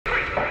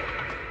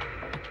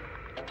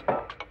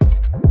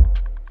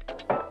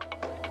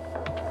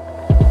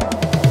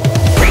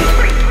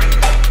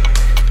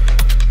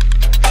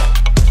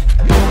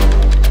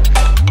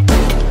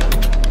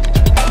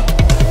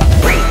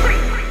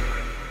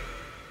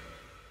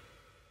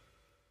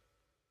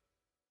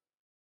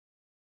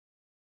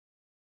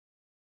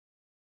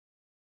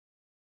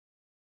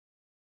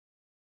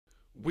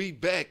We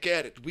back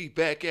at it. We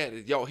back at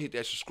it. Y'all hit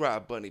that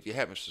subscribe button if you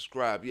haven't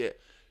subscribed yet.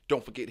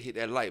 Don't forget to hit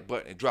that like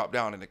button and drop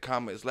down in the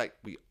comments like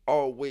you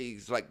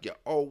always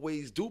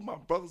do, my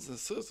brothers and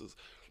sisters.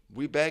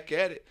 We back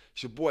at it.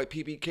 It's your boy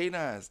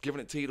PBK9's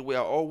giving it to you the way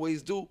I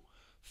always do.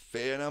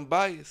 Fair and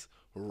unbiased,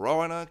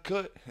 raw and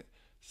uncut.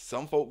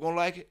 Some folk gonna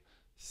like it,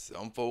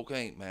 some folk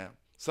ain't, man.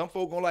 Some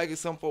folk gonna like it,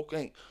 some folk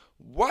ain't.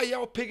 Why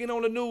y'all picking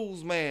on the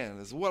news, man?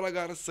 Is what I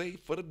gotta say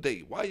for the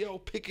day. Why y'all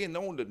picking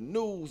on the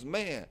news,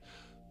 man?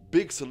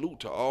 Big salute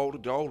to all the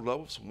dog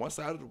lovers from one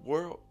side of the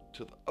world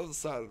to the other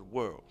side of the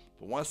world.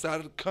 From one side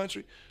of the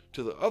country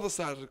to the other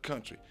side of the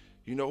country.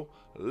 You know,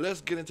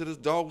 let's get into this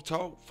dog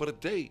talk for the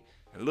day.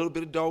 And a little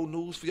bit of dog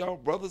news for y'all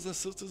brothers and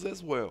sisters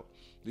as well.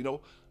 You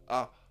know,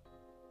 I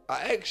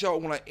asked y'all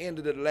when I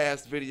ended the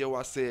last video,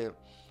 I said,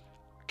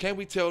 can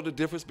we tell the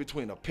difference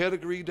between a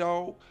pedigree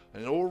dog,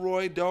 an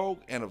Oroy dog,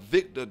 and a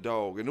Victor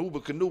dog, an Uber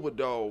Canuba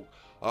dog,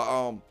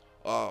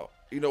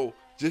 you know,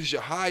 just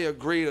your higher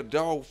grade of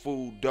dog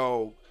food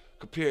dog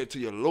compared to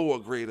your lower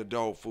grade of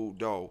dog food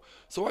dog.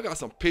 So I got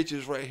some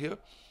pictures right here,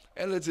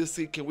 and let's just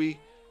see, can we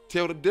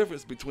tell the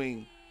difference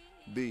between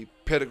the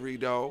pedigree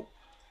dog,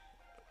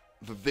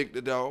 the Victor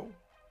dog,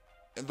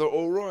 and the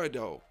Oroy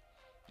dog?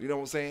 You know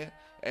what I'm saying?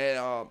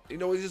 And you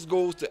know, it just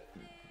goes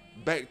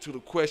back to the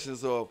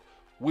questions of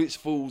which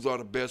foods are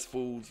the best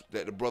foods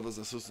that the brothers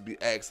and sisters be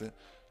asking,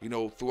 you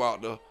know,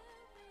 throughout the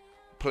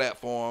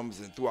platforms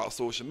and throughout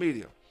social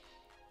media.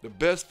 The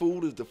best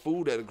food is the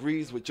food that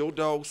agrees with your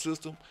dog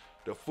system.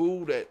 The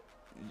food that,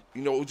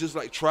 you know, just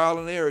like trial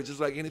and error,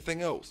 just like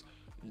anything else.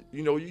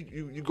 You know,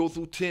 you go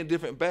through 10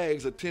 different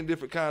bags of 10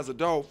 different kinds of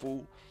dog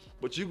food,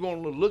 but you're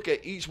going to look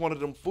at each one of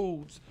them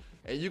foods,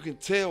 and you can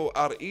tell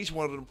out of each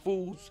one of them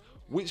foods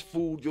which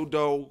food your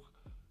dog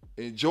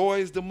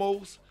enjoys the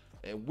most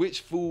and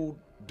which food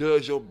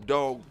does your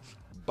dog's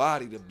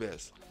body the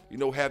best. You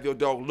know, have your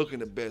dog looking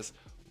the best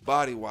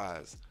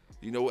body-wise.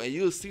 You know, and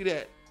you'll see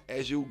that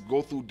as you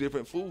go through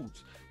different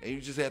foods. And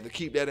you just have to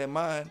keep that in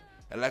mind.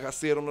 And like I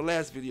said on the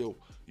last video,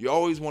 you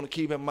always want to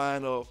keep in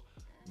mind of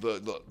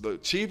the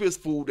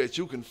cheapest food that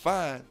you can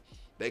find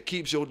that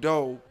keeps your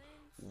dog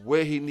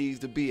where he needs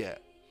to be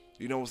at.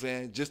 You know what I'm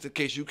saying? Just in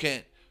case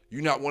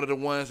you're not one of the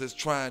ones that's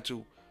trying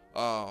to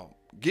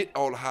get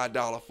all the high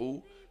dollar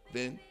food,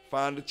 then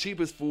find the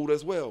cheapest food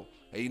as well.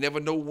 And you never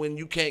know when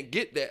you can't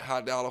get that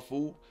high dollar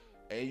food,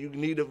 and you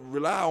need to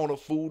rely on a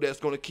food that's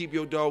going to keep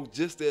your dog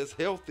just as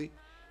healthy,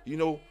 you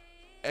know,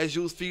 as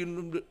you was feeding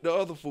them the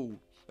other food.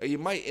 And you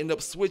might end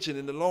up switching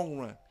in the long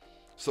run.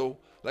 So,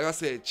 like I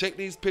said, check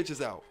these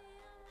pictures out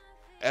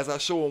as I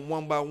show them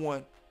one by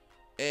one.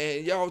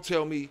 And y'all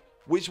tell me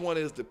which one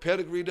is the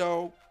pedigree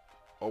dog,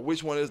 or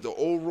which one is the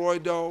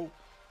Oroy dog,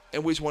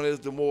 and which one is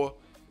the more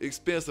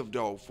expensive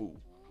dog food.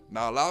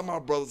 Now, a lot of my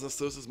brothers and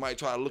sisters might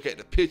try to look at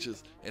the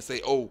pictures and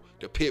say, oh,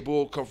 the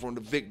Pitbull come from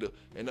the Victor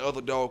and the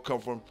other dog come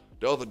from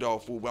the other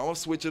dog food. But I'm going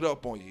to switch it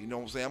up on you. You know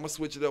what I'm saying? I'm going to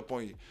switch it up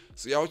on you.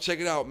 So y'all check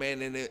it out,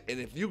 man. And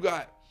if you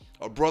got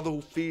a brother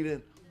who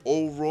feeding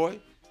Oroy,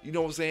 you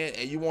know what I'm saying,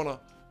 and you want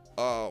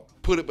to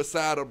put it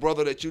beside a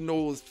brother that you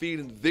know is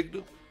feeding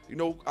Victor, you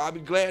know, I'll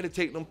be glad to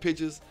take them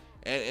pictures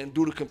and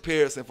do the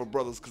comparison for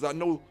brothers, because I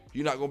know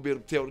you're not going to be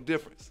able to tell the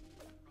difference,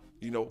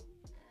 you know.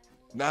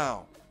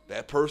 Now,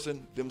 that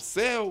person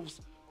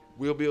themselves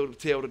will be able to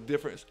tell the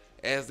difference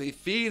as they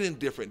feed in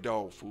different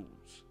dog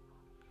foods.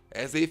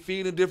 As they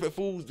feed in different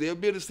foods, they'll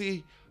be able to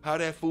see how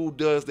that food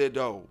does their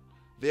dog.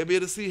 They'll be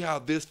able to see how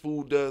this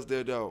food does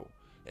their dog,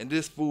 and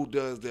this food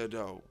does their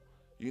dog.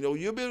 You know,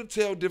 you'll be able to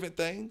tell different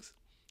things,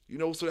 you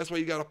know, so that's why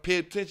you got to pay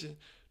attention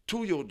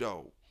to your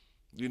dog,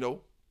 you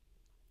know.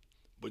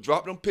 But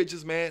drop them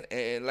pictures, man,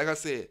 and like I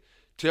said,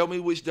 tell me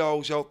which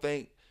dogs y'all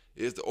think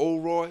is the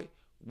Oroy,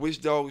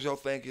 which dogs y'all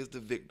think is the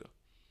Victor,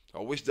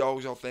 or which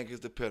dogs y'all think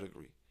is the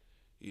pedigree,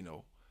 you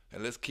know.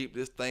 And let's keep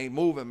this thing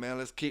moving, man.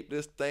 Let's keep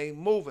this thing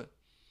moving.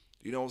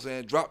 You know what I'm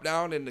saying? Drop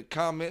down in the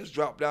comments,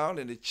 drop down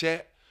in the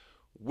chat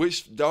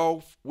which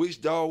dog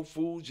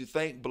foods you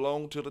think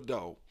belong to the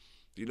dog.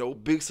 You know,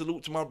 big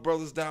salute to my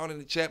brothers down in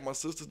the chat, my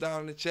sisters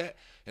down in the chat,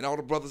 and all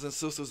the brothers and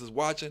sisters is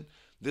watching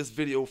this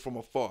video from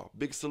afar.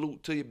 Big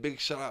salute to you, big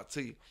shout out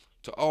to you,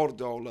 to all the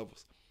dog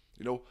lovers.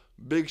 You know,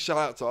 big shout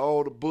out to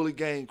all the Bully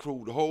Gang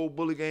crew, the whole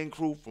Bully Gang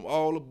crew from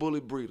all the bully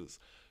breeders.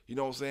 You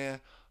know what I'm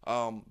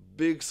saying?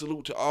 Big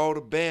salute to all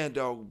the band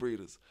dog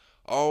breeders,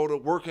 all the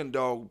working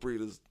dog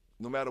breeders,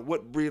 no matter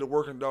what breed of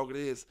working dog it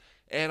is,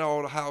 and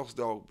all the house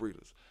dog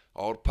breeders,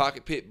 all the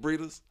pocket pit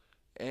breeders,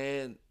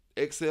 and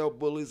XL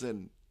bullies,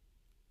 and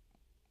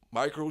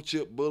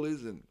microchip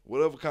bullies, and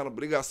whatever kind of,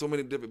 but they got so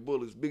many different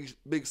bullies.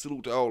 Big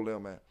salute to all of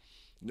them, man.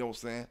 You know what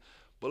I'm saying?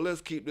 But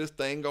let's keep this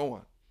thing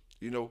going.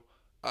 You know,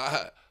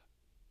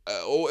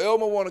 old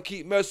Elma want to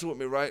keep messing with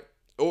me, right?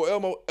 Old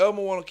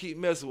Elma want to keep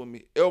messing with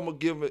me.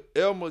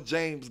 Elma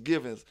James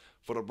Givens,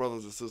 for the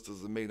brothers and sisters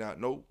that may not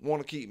know,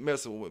 want to keep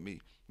messing with me.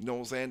 You know what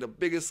I'm saying? The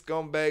biggest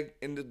scumbag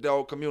in the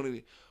dog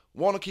community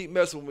want to keep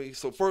messing with me.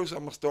 So first, I'm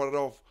going to start it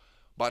off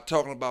by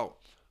talking about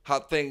how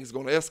things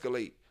going to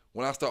escalate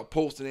when I start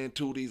posting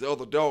into these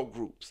other dog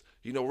groups.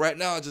 You know, right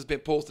now I just been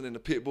posting in the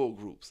Pitbull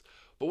groups.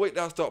 But wait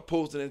till I start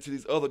posting into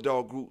these other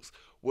dog groups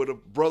where the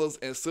brothers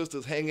and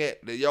sisters hang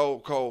at that y'all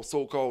call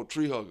so-called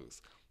tree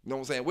huggers. You know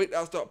what I'm saying? Wait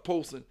till I start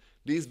posting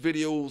these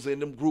videos in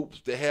them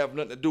groups that have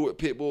nothing to do with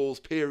pit bulls,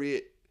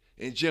 period,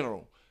 in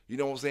general. You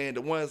know what I'm saying?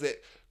 The ones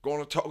that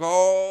gonna talk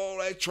all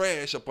that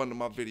trash up under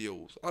my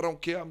videos. I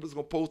don't care. I'm just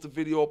gonna post a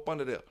video up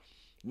under there.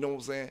 You know what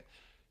I'm saying?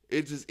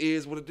 It just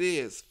is what it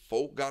is.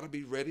 Folk gotta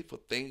be ready for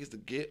things to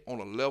get on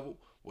a level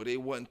where they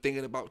wasn't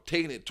thinking about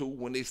taking it to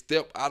when they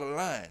step out of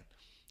line.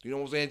 You know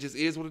what I'm saying? It just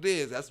is what it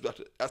is. That's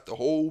the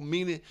whole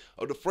meaning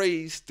of the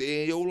phrase,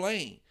 stay in your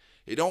lane.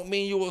 It don't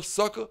mean you're a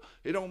sucker.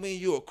 It don't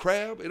mean you're a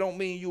crab. It don't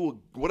mean you're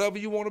whatever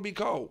you want to be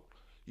called.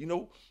 You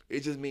know, it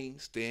just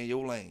means stay in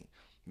your lane.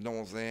 You know what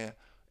I'm saying?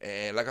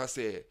 And like I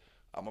said,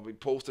 I'm going to be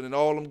posting in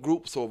all them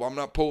groups. So if I'm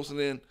not posting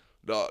in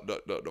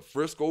the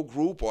Frisco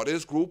group or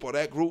this group or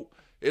that group,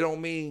 it don't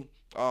mean,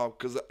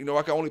 because, you know,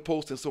 I can only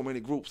post in so many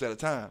groups at a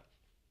time.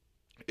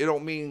 It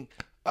don't mean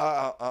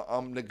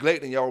I'm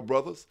neglecting y'all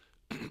brothers.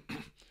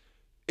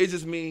 It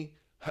just means,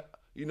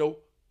 you know,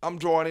 I'm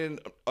drawing in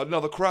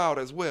another crowd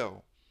as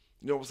well.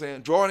 You know what I'm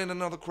saying? Drawing in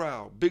another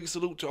crowd. Big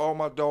salute to all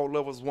my dog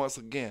lovers once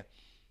again.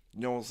 You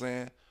know what I'm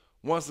saying?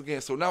 Once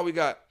again. So now we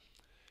got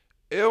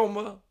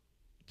Elmer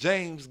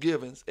James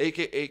Givens,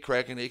 a.k.a.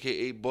 Kraken,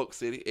 a.k.a. Buck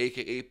City,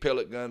 a.k.a.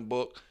 Pellet Gun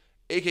Buck,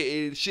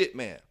 a.k.a. the Shit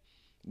Man.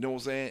 You know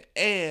what I'm saying?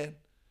 And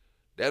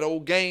that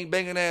old gang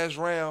banging ass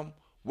Ram,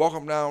 walk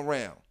him down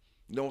Ram.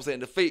 You know what I'm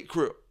saying? The fake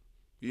Crip.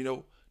 You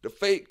know? The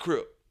fake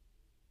Crip.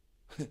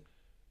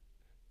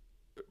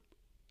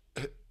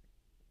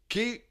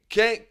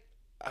 Can't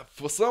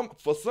for some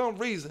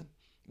reason,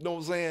 you know what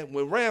I'm saying,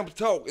 when Ram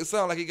talk, it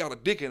sounds like he got a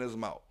dick in his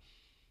mouth.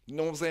 You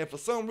know what I'm saying? For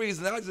some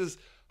reason,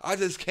 I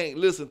just can't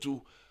listen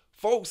to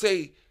folks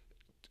say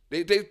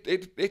they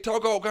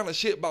talk all kind of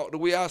shit about the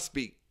way I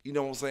speak. You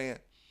know what I'm saying?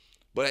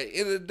 But at the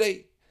end of the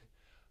day,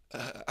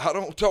 I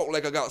don't talk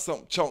like I got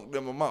something chunked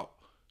in my mouth.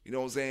 You know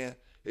what I'm saying?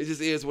 It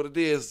just is what it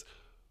is.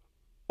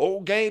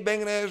 Old gang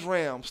banging ass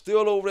Ram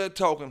still over there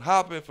talking,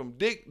 hopping from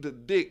dick to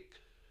dick.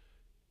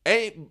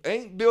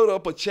 Ain't built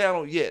up a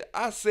channel yet.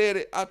 I said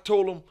it. I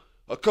told him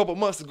a couple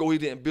months ago he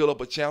didn't build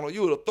up a channel.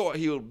 You would have thought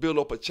he would build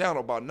up a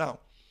channel by now.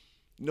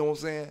 You know what I'm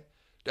saying?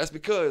 That's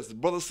because the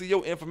brother see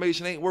your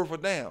information ain't worth a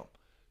damn.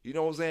 You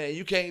know what I'm saying?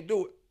 You can't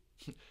do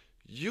it.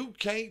 You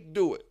can't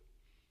do it.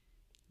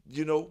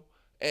 You know?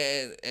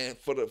 And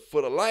for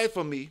the life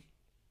of me,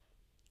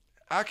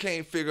 I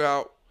can't figure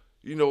out,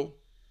 you know,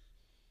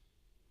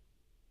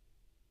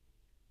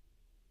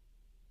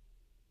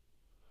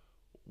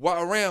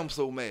 why Ram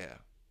so mad.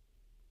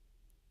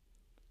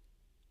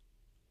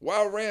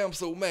 Why Ram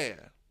so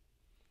mad?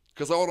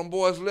 Because all them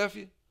boys left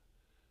you?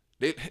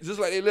 They just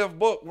like they left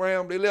Buck,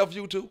 Ram, they left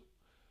you too.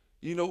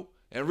 You know?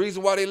 And the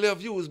reason why they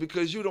left you is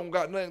because you don't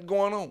got nothing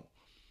going on.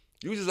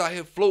 You just out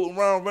here floating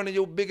around running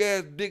your big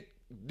ass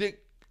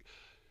dick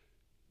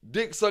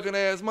sucking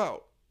ass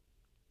mouth.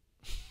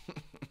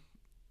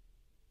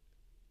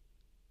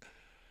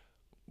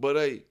 But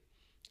hey,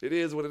 it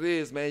is what it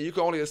is, man. You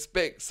can only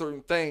expect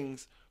certain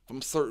things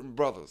from certain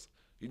brothers.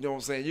 You know what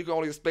I'm saying? You can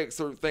only expect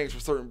certain things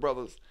from certain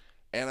brothers.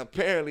 And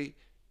apparently,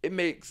 it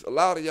makes a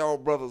lot of y'all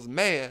brothers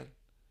mad,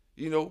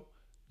 you know,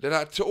 that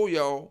I told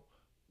y'all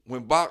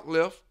when Bach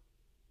left,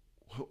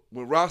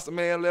 when Rasta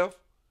Man left,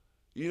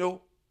 you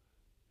know,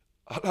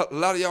 a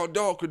lot of y'all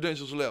dog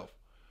credentials left.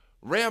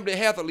 Ram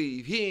didn't have to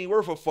leave. He ain't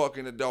worth a fuck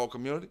in the dog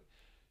community.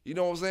 You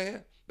know what I'm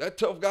saying? That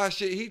tough guy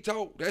shit he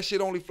talk, that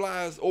shit only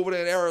flies over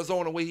there in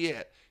Arizona where he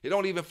at. It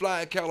don't even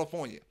fly in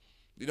California.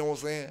 You know what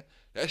I'm saying?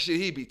 That shit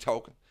he be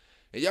talking.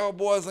 And y'all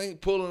boys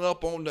ain't pulling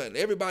up on nothing.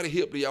 Everybody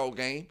hip to y'all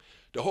game.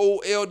 The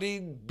whole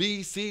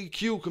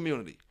LDBCQ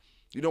community.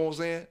 You know what I'm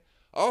saying?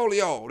 All of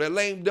y'all, that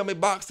lame dummy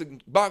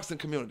boxing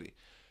community.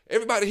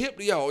 Everybody hip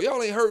to y'all.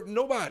 Y'all ain't hurting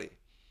nobody.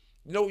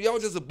 You know, y'all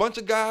just a bunch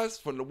of guys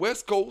from the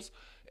West Coast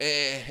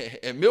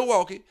and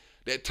Milwaukee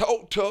that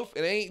talk tough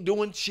and ain't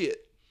doing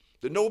shit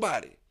to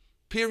nobody.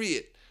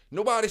 Period.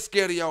 Nobody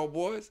scared of y'all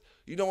boys.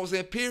 You know what I'm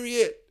saying?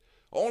 Period.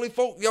 Only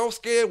folk y'all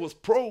scared was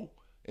Pro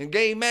and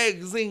Game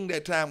Magazine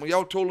that time when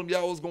y'all told them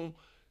y'all was going to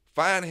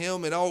find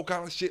him and all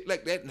kind of shit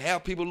like that and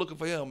have people looking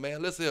for him,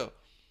 man. Listen here.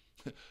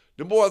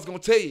 The boys going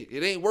to tell you,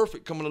 it ain't worth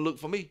it coming to look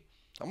for me.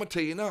 I'm going to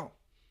tell you now.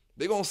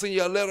 They going to send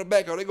you a letter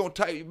back or they going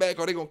to type you back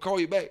or they going to call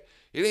you back.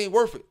 It ain't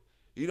worth it.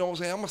 You know what I'm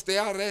saying? I'm going to stay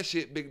out of that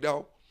shit, big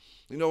dog.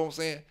 You know what I'm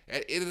saying?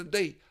 At the end of the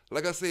day,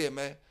 like I said,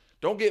 man,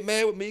 don't get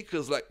mad with me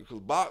because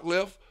Bach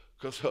left,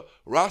 because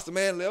Rasta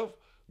Man left.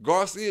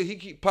 Garcia, he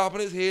keep popping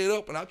his head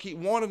up, and I keep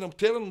warning them,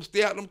 telling them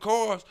stay out them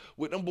cars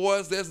with them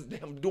boys that's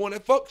doing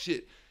that fuck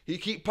shit. He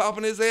keep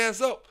popping his ass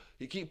up.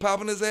 He keep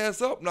popping his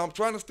ass up. Now I'm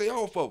trying to stay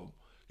off of him.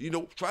 You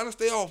know, trying to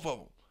stay off of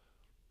him.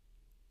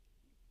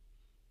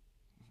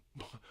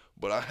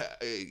 But I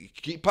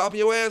keep popping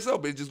your ass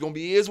up. It's just gonna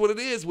be is what it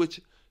is with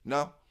you.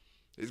 No,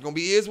 it's gonna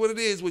be is what it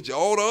is with you.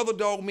 All the other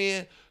dog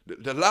men,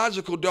 the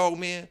logical dog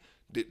men,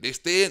 they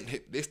staying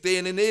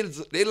in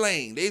their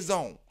lane, their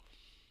zone.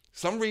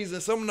 Some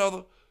reason, some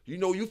another. You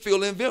know, you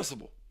feel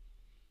invincible.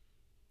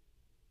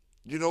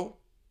 You know?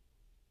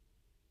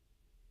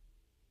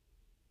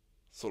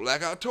 So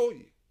like I told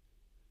you,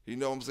 you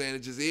know what I'm saying? It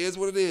just is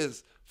what it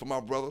is for my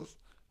brothers.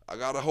 I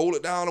got to hold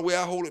it down the way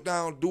I hold it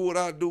down, do what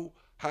I do,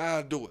 how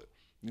I do it.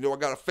 You know, I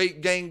got a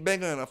fake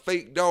gangbanger and a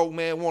fake dog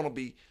man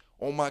wannabe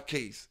on my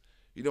case.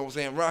 You know what I'm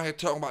saying? Around here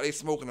talking about they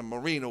smoking a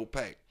Merino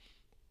pack.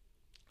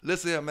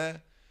 Listen here,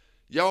 man.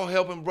 Y'all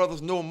helping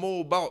brothers know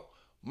more about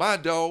my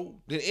dog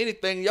than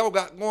anything y'all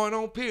got going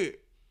on, period.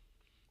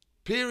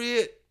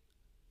 Period.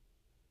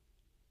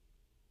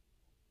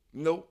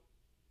 No.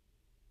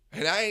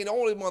 And I ain't the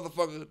only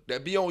motherfucker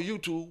that be on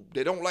YouTube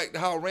that don't like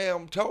how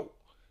Ram talk.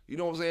 You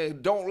know what I'm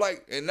saying? Don't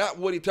like, and not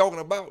what he talking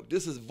about.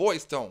 This is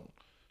voice tone.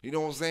 You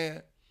know what I'm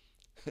saying?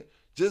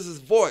 Just his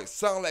voice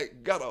sound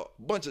like got a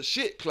bunch of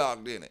shit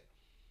clogged in it.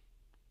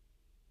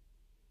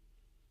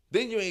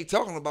 Then you ain't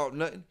talking about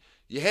nothing.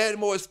 You had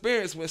more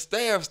experience with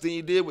staffs than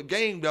you did with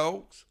game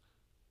dogs.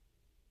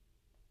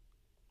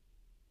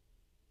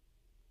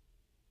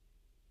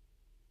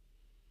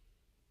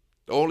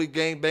 The only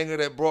gangbanger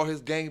that brought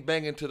his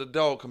gangbanging to the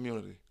dog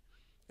community.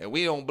 And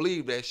we don't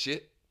believe that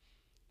shit.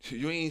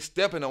 You ain't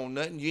stepping on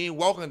nothing. You ain't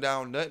walking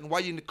down nothing. Why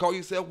you call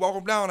yourself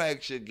walking down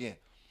action again?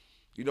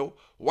 You know,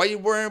 why you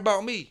worrying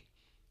about me?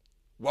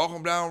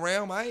 Walking down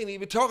Ram, I ain't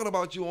even talking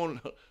about you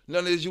on none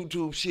of this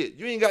YouTube shit.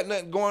 You ain't got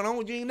nothing going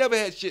on. You ain't never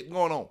had shit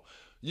going on.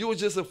 You was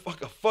just a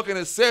fucking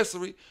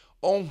accessory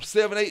on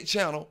 7-8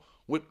 channel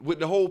with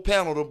the whole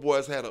panel the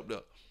boys had up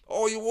there.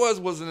 All you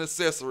was an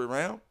accessory,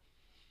 Ram.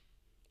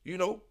 You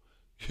know,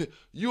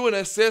 you an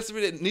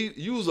accessory that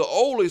you was an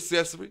old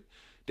accessory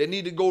that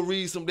need to go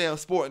read some damn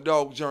sport and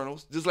dog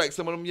journals, just like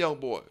some of them young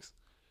boys.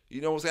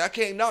 You know what I'm saying? I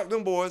can't knock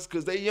them boys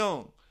because they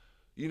young,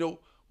 you know.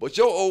 But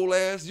your old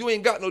ass, you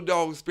ain't got no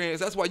dog experience.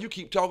 That's why you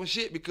keep talking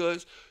shit,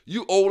 because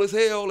you old as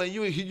hell and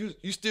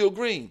you still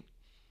green.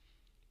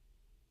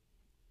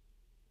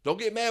 Don't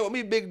get mad with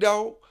me, big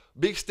dog,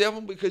 big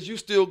Stephen, because you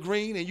still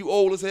green and you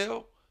old as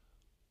hell.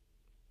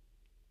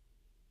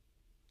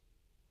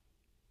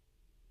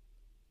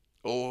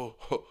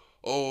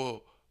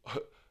 Oh,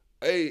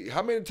 hey,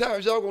 how many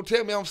times y'all gonna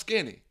tell me I'm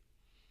skinny?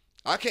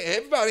 I can't,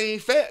 everybody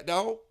ain't fat,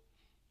 dog.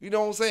 You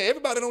know what I'm saying?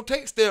 Everybody don't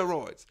take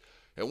steroids.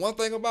 And one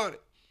thing about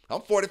it,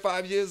 I'm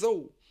 45 years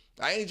old.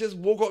 I ain't just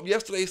woke up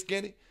yesterday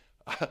skinny.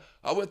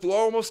 I went through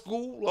all my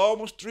school, all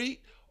my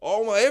street,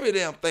 all my every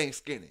damn thing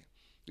skinny.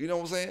 You know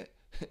what I'm saying?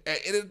 At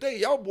the end of the day,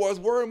 y'all boys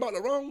worrying about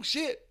the wrong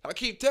shit. I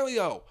keep telling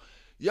y'all.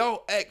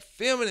 Y'all act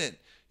feminine.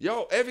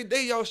 Y'all, every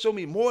day y'all show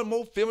me more and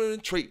more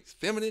feminine traits.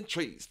 Feminine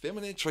traits.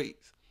 Feminine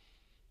traits.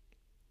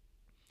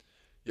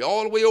 You're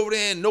all the way over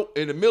there in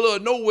the middle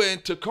of nowhere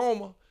in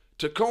Tacoma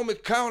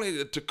County,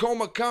 the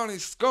Tacoma County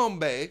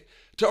scumbag,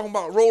 talking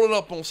about rolling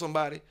up on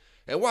somebody.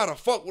 And why the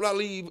fuck would I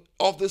leave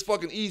off this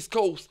fucking East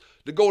Coast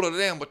to go to the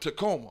damn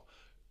Tacoma?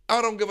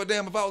 I don't give a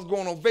damn if I was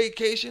going on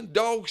vacation,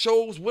 dog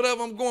shows,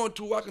 whatever I'm going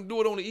to, I can do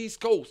it on the East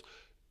Coast.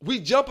 We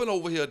jumping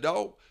over here,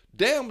 dog.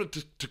 Damn the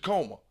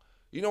Tacoma.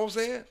 You know what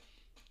I'm saying?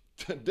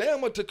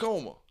 Damn a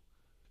Tacoma.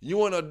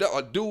 You and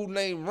a dude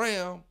named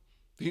Ram,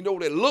 you know,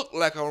 that look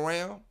like a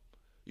ram.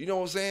 You know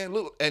what I'm saying?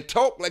 Look and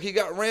talk like he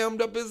got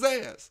rammed up his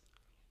ass.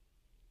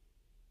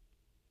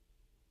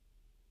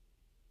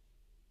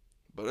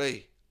 But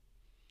hey,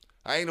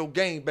 I ain't no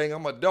gangbanger,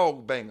 I'm a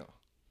dog banger.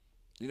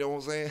 You know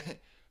what I'm saying?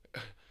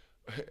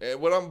 And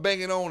what I'm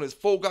banging on is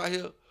folk out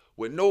here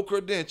with no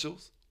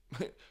credentials,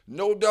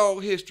 no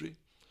dog history,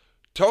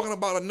 talking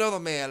about another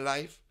man's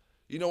life.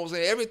 You know what I'm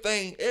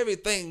saying?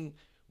 Everything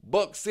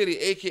Buck City,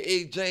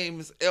 a.k.a.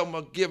 James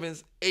Elmer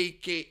Givens,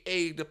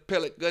 a.k.a. the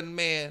Pelican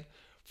Man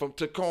from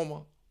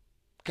Tacoma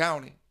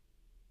County,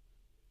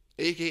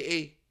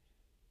 a.k.a.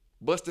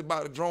 busted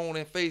by the drone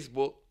and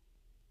Facebook.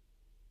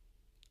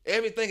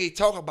 Everything he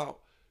talk about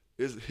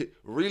is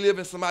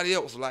reliving somebody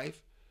else's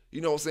life. You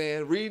know what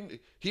I'm saying?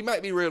 He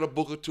might be read a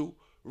book or two.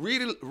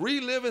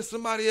 Reliving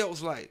somebody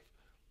else's life.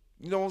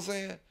 You know what I'm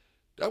saying?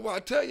 That's why I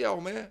tell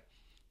y'all, man.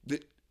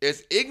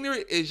 As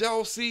ignorant as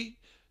y'all see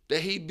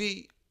that he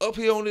be up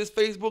here on this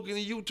Facebook and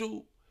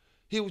YouTube,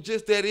 he was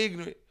just that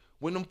ignorant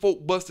when them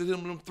folk busted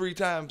him them 3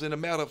 times in a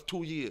matter of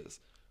 2 years.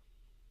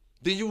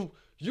 Then you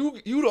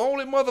the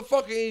only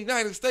motherfucker in the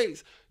United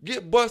States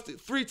get busted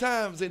 3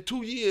 times in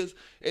 2 years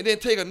and then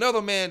take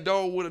another man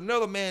dog with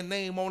another man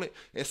name on it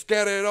and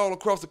scatter it all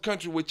across the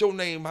country with your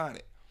name behind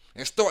it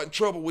and start in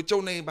trouble with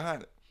your name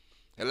behind it.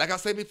 And like I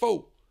said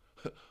before,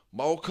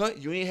 Maul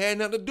Cunt, you ain't had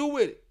nothing to do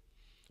with it.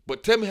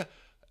 But tell me,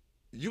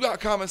 you got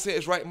common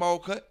sense, right, Maul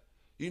Cunt?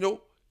 You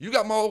know, you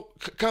got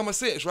common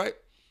sense, right?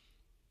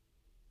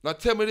 Now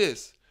tell me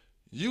this.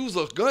 You's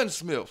a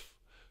gunsmith.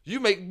 You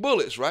make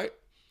bullets, right?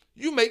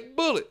 You make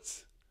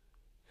bullets.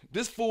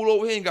 This fool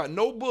over here ain't got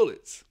no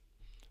bullets,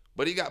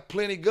 but he got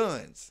plenty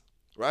guns,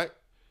 right?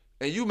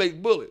 And you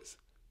make bullets.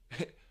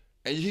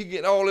 And he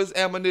getting all this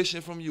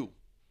ammunition from you.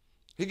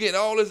 He getting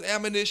all this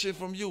ammunition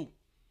from you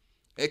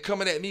and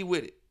coming at me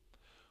with it.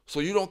 So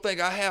you don't think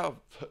I have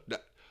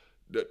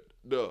the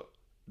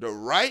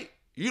right?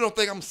 You don't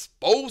think I'm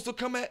supposed to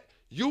come at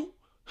you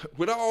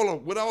with all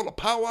the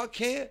power I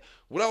can,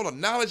 with all the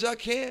knowledge I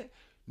can,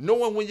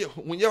 knowing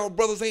when y'all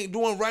brothers ain't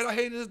doing right, I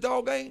hate this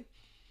dog game.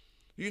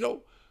 You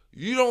know,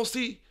 You don't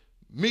see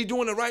me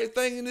doing the right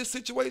thing in this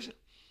situation?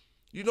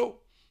 You know,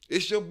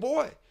 it's your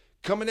boy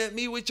coming at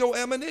me with your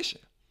ammunition.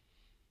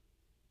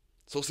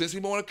 So since he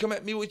want to come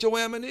at me with your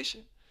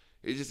ammunition,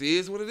 it just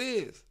is what it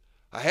is.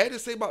 I had to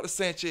say about the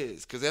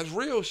Sanchez, because that's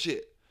real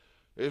shit.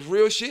 It's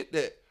real shit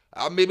that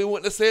I maybe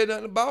wouldn't have said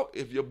nothing about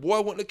if your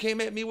boy wouldn't have came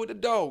at me with the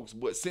dogs.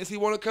 But since he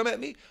want to come at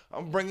me,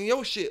 I'm bringing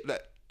your shit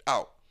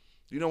out.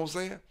 You know what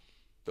I'm saying?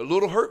 The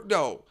little hurt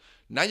dog.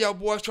 Now y'all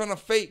boys trying to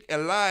fake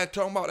and lie and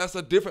talking about that's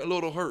a different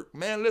little hurt.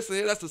 Man, listen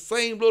here, that's the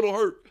same little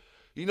hurt.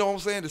 You know what I'm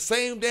saying? The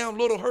same damn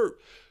little hurt.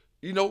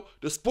 You know,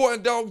 the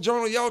Sporting Dog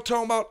Journal y'all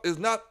talking about is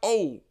not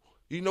old.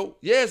 You know,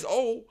 yeah, it's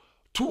old.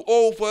 Too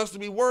old for us to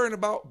be worrying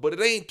about, but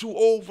it ain't too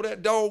old for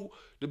that dog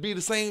to be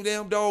the same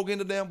damn dog in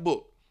the damn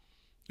book.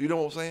 You know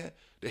what I'm saying?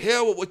 The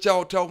hell with what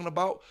y'all talking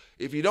about.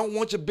 If you don't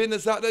want your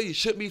business out there, you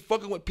shouldn't be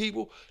fucking with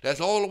people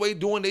that's all the way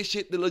doing their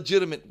shit the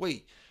legitimate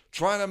way.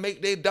 Trying to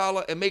make their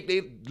dollar and make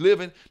their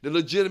living the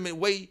legitimate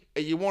way,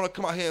 and you want to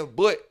come out here and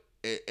butt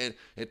and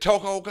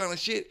talk all kind of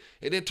shit,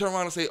 and then turn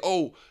around and say,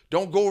 oh,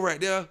 don't go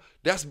right there.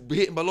 That's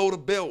hitting below the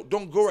belt.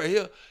 Don't go right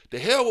here. The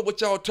hell with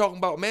what y'all talking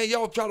about, man.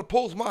 Y'all try to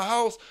post my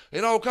house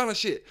and all kind of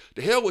shit.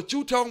 The hell what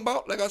you talking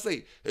about? Like I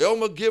say,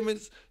 Elmer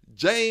Givens,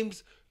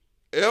 James,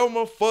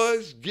 Elmer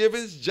Fudge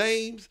Givens,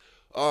 James,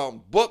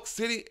 Buck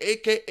City,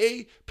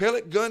 a.k.a.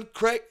 Pellet Gun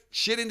Crack,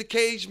 Shit in the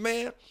Cage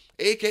Man,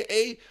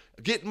 a.k.a.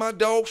 Getting My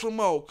Dogs from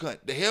All Cunt.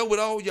 The hell with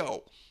all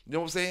y'all. You know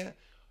what I'm saying?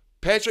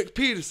 Patrick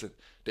Peterson.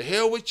 The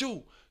hell with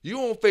you. You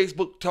on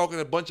Facebook talking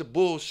a bunch of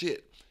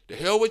bullshit. The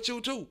hell with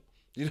you too.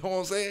 You know what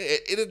I'm saying?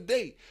 At the end of the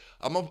day,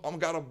 I'm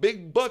got a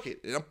big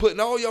bucket, and I'm putting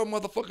all y'all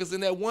motherfuckers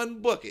in that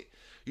one bucket.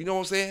 You know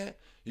what I'm saying?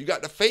 You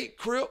got the fake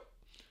Crip.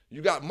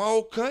 You got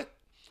Maul Cunt.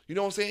 You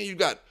know what I'm saying? You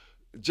got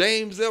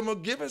James Elmer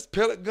Givens,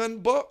 Pellet Gun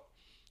Buck.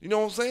 You know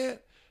what I'm saying?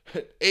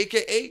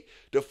 AKA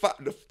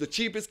the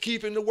cheapest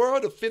keep in the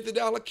world, the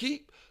 $50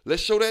 keep.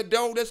 Let's show that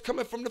dog that's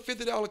coming from the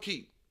 $50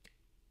 keep.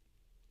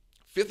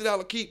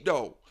 $50 keep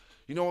dog.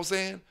 You know what I'm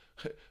saying?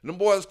 Them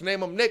boys can name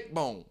them Neck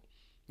Bone.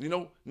 You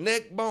know,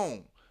 Neck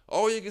Bone.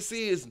 All you can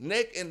see is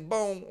neck and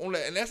bone on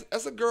that. And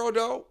that's a girl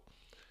dog.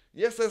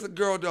 Yes, that's a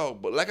girl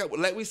dog. But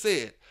like we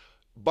said,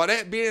 by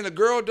that being a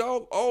girl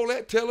dog, all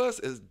that tell us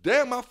is,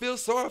 damn, I feel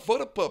sorry for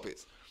the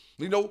puppies.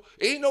 You know,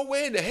 ain't no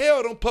way in the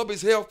hell them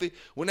puppies healthy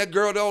when that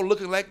girl dog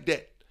looking like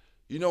that.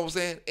 You know what I'm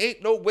saying?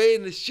 Ain't no way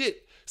in the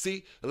shit.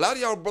 See, a lot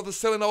of y'all brothers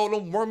selling all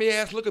them wormy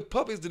ass looking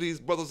puppies to these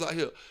brothers out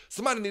here.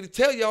 Somebody need to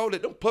tell y'all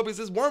that them puppies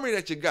is wormy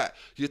that you got.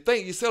 You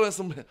think you're selling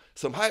some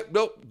hyped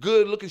up,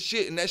 good looking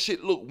shit, and that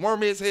shit look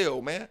wormy as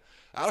hell, man.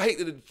 I hate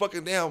to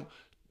fucking damn,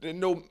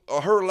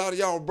 hurt a lot of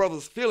y'all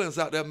brothers' feelings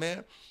out there,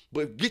 man.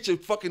 But get your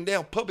fucking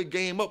damn puppy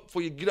game up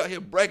before you get out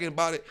here bragging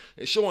about it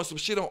and showing some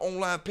shit on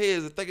online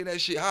pages and thinking that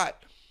shit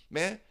hot,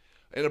 man.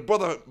 And a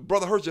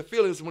brother hurts your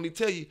feelings when he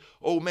tell you,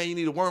 oh man, you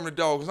need to worm the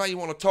dogs. Now you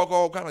want to talk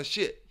all kind of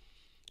shit.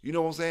 You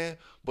know what I'm saying?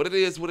 But it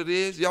is what it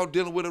is. Y'all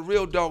dealing with a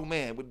real dog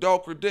man with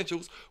dog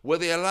credentials,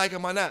 whether you like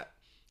him or not.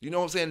 You know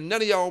what I'm saying?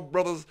 None of y'all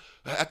brothers,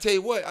 I tell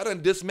you what, I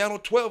done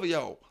dismantled 12 of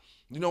y'all.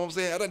 You know what I'm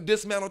saying? I done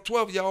dismantled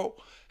 12 of y'all.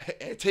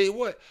 And tell you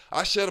what,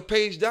 I shut a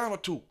page down or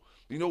two.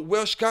 You know,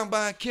 Welsh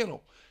Combine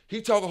Kennel.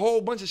 He talked a whole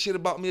bunch of shit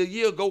about me a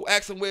year ago,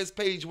 asking where his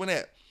page went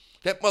at.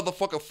 That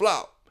motherfucker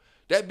flop.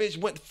 That bitch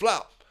went to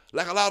flop.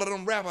 Like a lot of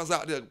them rappers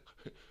out there.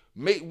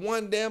 Made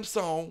one damn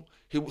song.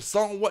 His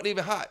song wasn't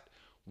even hot.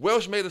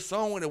 Welsh made a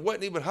song and it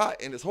wasn't even hot,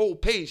 and his whole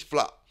page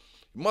flopped.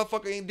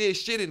 Motherfucker ain't did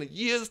shit in a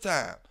year's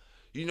time.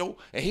 You know,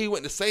 and he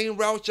went the same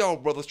route y'all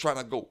brothers trying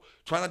to go.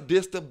 Trying to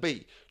diss the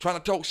Bay. Trying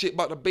to talk shit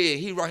about the Bay.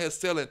 He right here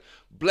selling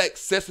black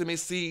sesame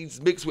seeds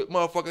mixed with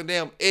motherfucking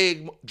damn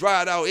egg,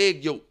 dried out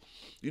egg yolk.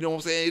 You know what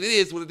I'm saying? It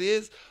is what it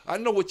is. I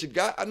know what you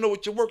got. I know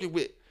what you're working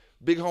with.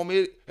 Big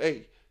homie,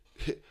 hey,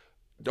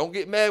 don't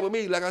get mad with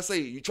me. Like I say,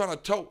 you trying to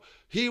talk.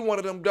 He one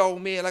of them dog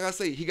men. Like I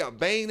say, he got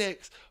Bane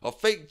X, a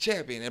fake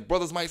champion. And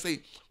brothers might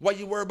say, why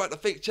you worry about the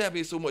fake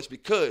champion so much?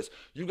 Because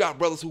you got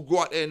brothers who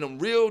go out there in them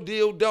real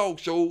deal dog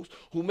shows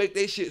who make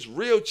their shits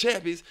real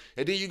champions.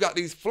 And then you got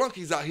these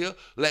flunkies out here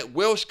like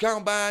Welsh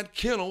Combine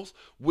Kennels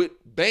with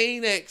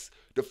Bane X,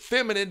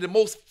 the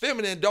most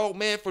feminine dog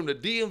man from the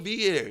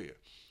DMV area.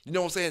 You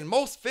know what I'm saying?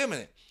 Most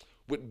feminine.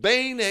 With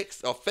Bane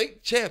X, a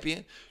fake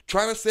champion,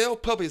 trying to sell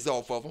puppies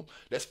off of them.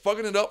 That's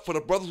fucking it up for the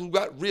brothers who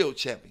got real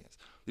champions.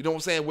 You know what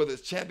I'm saying? Whether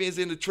it's champions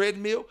in the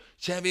treadmill,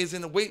 champions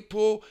in the weight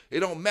pool,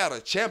 it don't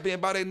matter. Champion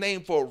by their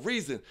name for a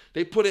reason.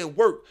 They put in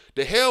work.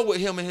 The hell with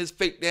him and his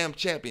fake damn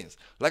champions.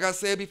 Like I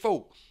said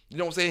before, you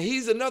know what I'm saying?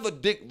 He's another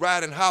dick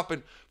riding,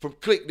 hopping from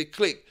click to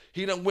click.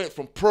 He done went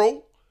from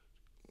pro.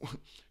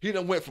 He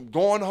done went from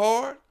going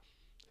hard.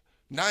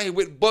 Now he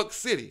with Buck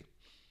City.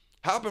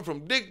 Hopping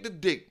from dick to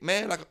dick,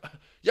 man. Like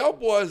y'all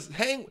boys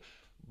hang,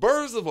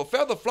 birds of a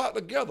feather flock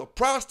together.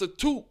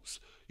 Prostitutes.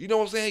 You know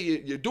what I'm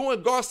saying? You're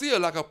doing Garcia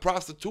like a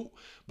prostitute,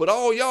 but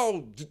all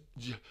y'all,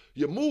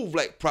 you move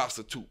like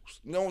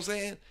prostitutes. You know what I'm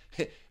saying?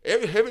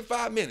 Every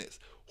 5 minutes,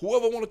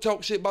 whoever want to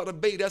talk shit about the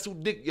Bay, that's who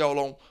dick y'all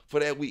on for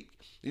that week.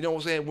 You know what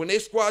I'm saying? When they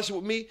squash it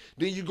with me,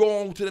 then you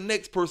go on to the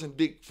next person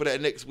dick for that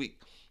next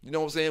week. You know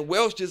what I'm saying?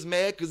 Welsh just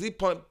mad because he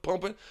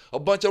pumping a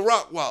bunch of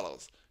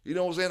Rottweilers. You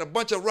know what I'm saying? A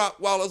bunch of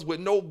Rottweilers with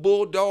no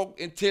bulldog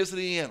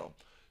intensity in them.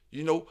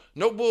 You know,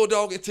 no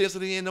bulldog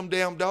intensity in them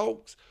damn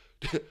dogs.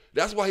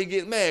 That's why he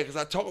get mad, because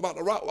I talk about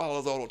the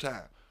Rottweilers all the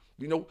time.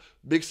 You know,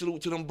 big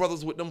salute to them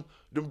brothers with them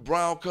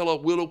brown color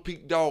Willow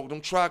Peak dogs,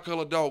 them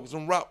tricolor dogs,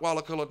 them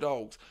Rottweiler color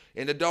dogs,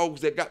 and the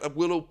dogs that got the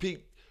Willow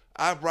Peak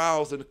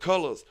eyebrows and the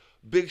colors.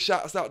 Big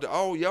shots out to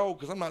all y'all,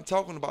 because I'm not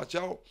talking about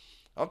y'all.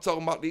 I'm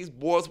talking about these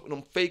boys with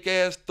them fake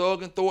ass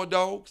thug and Thor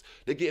dogs.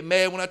 They get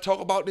mad when I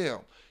talk about them.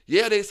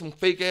 Yeah, they some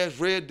fake ass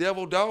Red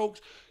Devil dogs.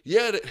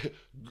 Yeah,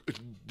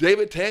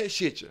 David Tan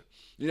shit you.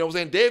 You know what I'm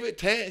saying? David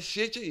Tan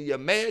shit you. You're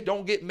mad,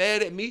 don't get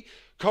mad at me.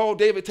 Call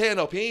David Tan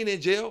up. He ain't in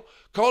jail.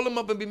 Call him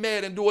up and be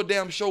mad and do a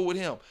damn show with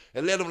him.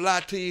 And let him lie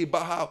to you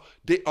about how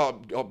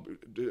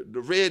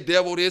the Red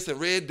Devil this and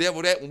Red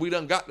Devil that when we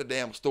done got the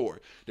damn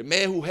story. The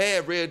man who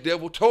had Red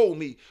Devil told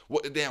me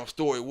what the damn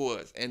story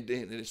was. And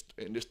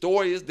the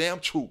story is damn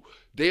true.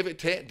 David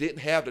Tan didn't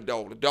have the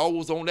dog. The dog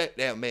was on that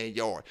damn man's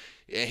yard.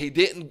 And he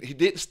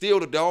didn't steal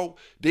the dog.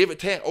 David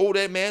Tan owed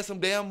that man some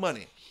damn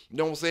money. You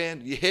know what I'm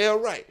saying? Yeah,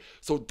 right.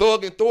 So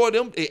Thug and Thor,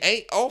 them, they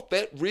ain't off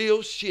that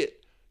real shit.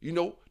 You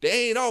know,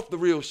 they ain't off the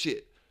real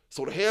shit.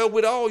 So the hell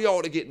with all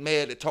y'all that get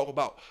mad that talk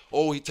about,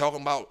 oh, he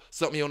talking about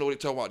something he don't know what he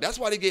talking about. That's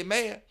why they get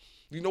mad.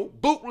 You know,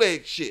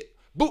 bootleg shit.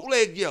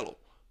 Bootleg yellow.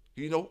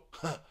 You know,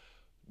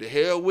 the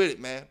hell with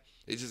it, man.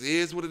 It just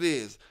is what it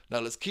is. Now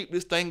let's keep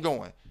this thing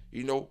going.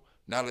 You know,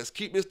 now let's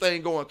keep this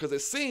thing going, because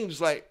it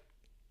seems like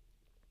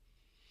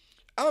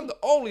I'm the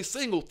only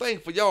single thing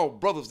for y'all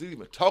brothers to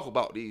even talk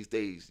about these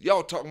days.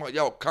 Y'all talking about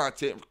y'all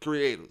content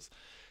creators.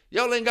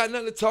 Y'all ain't got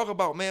nothing to talk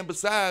about, man,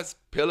 besides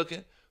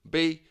Pelican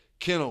Bay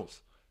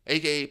Kennels,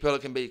 a.k.a.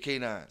 Pelican Bay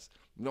Canines.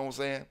 You know what I'm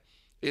saying?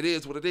 It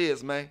is what it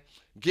is, man.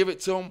 Give it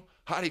to them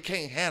how they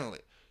can't handle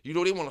it. You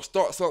know, they want to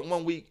start something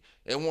one week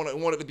and want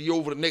it to be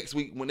over the next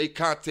week when they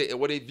content and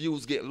where their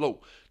views get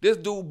low. This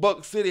dude,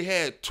 Buck City,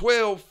 had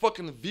 12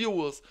 fucking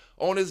viewers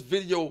on this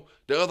video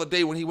the other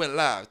day when he went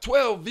live.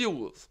 12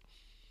 viewers.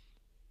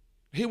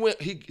 He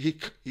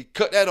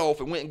cut that off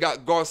and went and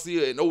got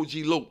Garcia and OG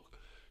Loke.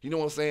 You know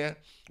what I'm saying?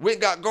 Went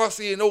and got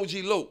Garcia and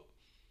OG Loke.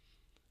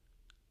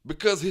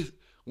 Because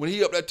when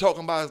he up there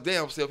talking about his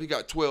damn self, he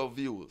got 12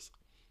 viewers.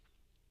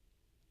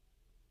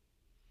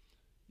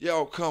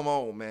 Y'all, come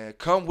on, man.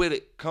 Come with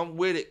it. Come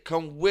with it.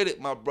 Come with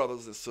it, my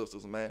brothers and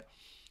sisters, man.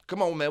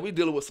 Come on, man. We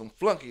dealing with some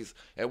flunkies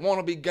and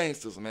wannabe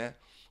gangsters, man.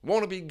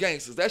 Wannabe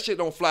gangsters. That shit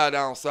don't fly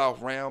down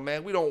south round,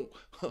 man. We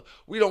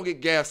don't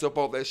get gassed up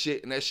off that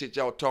shit and that shit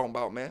y'all talking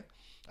about, man.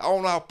 I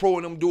don't know how pro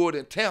and them do it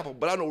in Tampa,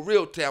 but I know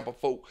real Tampa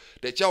folk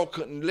that y'all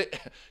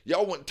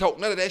y'all wouldn't talk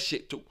none of that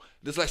shit to.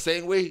 Just like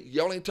same way,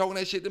 y'all ain't talking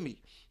that shit to me.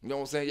 You know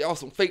what I'm saying? Y'all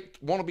some fake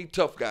wannabe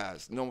tough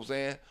guys. You know what I'm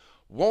saying?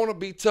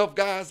 Wannabe tough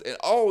guys, and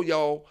all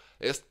y'all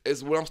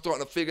is what I'm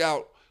starting to figure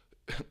out.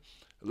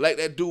 Like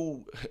that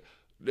dude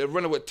that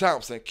running with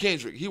Thompson,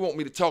 Kendrick, he want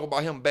me to talk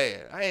about him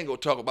bad. I ain't gonna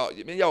talk about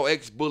you, man. Y'all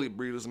ex-bully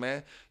breeders,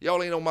 man.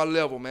 Y'all ain't on my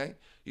level, man.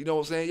 You know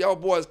what I'm saying? Y'all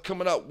boys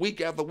coming up week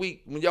after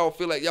week when y'all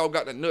feel like y'all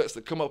got the nuts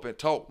to come up and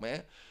talk,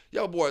 man.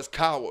 Y'all boys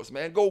cowards,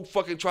 man. Go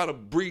fucking try to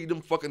breed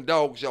them fucking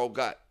dogs y'all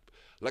got.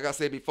 Like I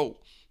said before,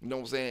 you know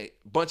what I'm saying?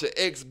 Bunch of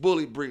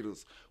ex-bully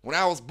breeders. When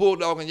I was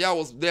bulldogging, y'all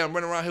was damn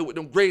running around here with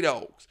them gray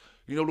dogs.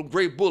 You know, them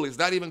gray bullies,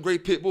 not even gray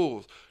pit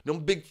bulls. Them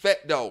big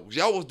fat dogs.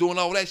 Y'all was doing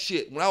all that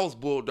shit when I was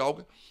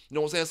bulldogging. You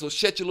know what I'm saying? So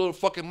shut your little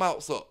fucking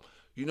mouths up.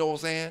 You know what I'm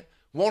saying?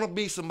 Want to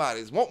be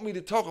somebody's. Want me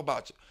to talk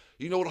about you.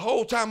 You know, the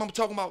whole time I'm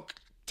talking about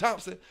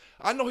Thompson,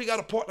 I know he got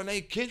a partner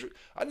named Kendrick.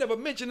 I never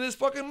mentioned his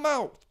fucking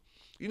mouth.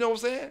 You know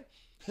what I'm saying?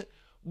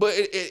 But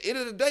at the end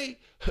of the day,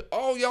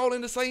 all y'all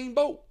in the same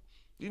boat.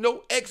 You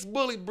know,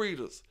 ex-bully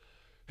breeders.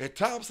 And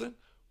Thompson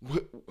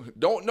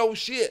don't know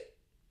shit.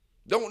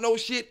 Don't know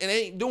shit and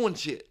ain't doing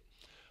shit.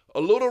 A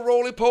little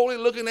roly-poly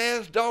looking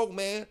ass dog,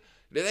 man,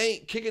 that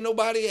ain't kicking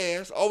nobody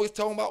ass. Always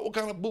talking about what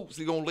kind of boots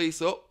he gonna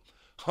lace up.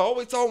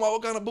 Always talking about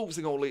what kind of boots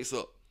he gonna lace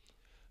up.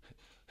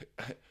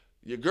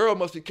 Your girl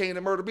must be came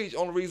to Murder Beach.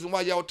 Only reason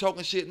why y'all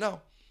talking shit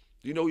now.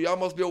 You know, y'all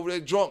must be over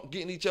there drunk,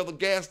 getting each other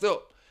gassed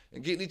up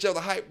and getting each other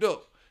hyped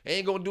up.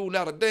 Ain't gonna do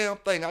not a damn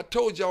thing. I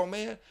told y'all,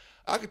 man.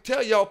 I could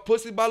tell y'all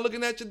pussy by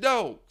looking at your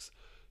dogs.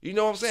 You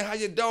know what I'm saying? How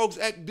your dogs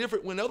act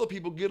different when other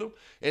people get them,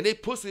 and they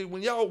pussy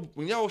when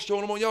y'all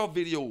showing them on y'all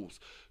videos.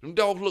 Them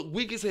dogs look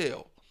weak as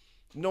hell.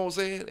 You know what I'm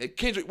saying? And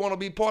Kendrick want to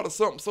be part of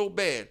something so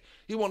bad.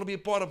 He want to be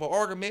part of an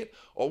argument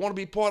or want to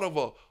be part of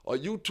a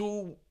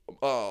YouTube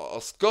a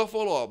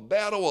scuffle or a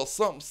battle or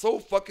something so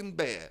fucking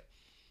bad.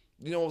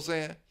 You know what I'm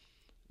saying?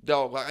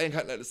 Dog, I ain't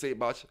got nothing to say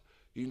about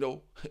you. You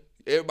know,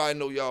 everybody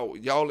know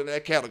y'all in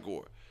that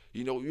category.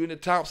 You know, you in the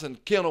Thompson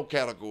Kennel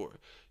category.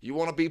 You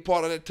want to be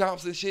part of that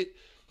Thompson shit?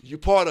 You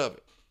part of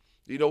it.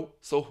 You know,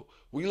 so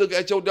we look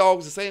at your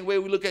dogs the same way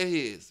we look at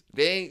his.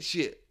 They ain't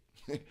shit.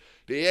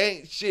 They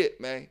ain't shit,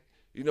 man.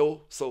 You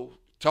know, so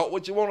talk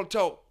what you want to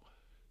talk.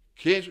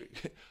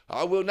 Kendrick,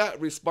 I will not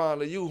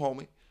respond to you,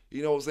 homie.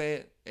 You know what I'm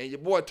saying? And your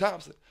boy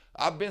Thompson,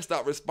 I've been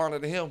stopped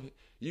responding to him.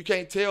 You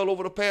can't tell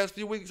over the past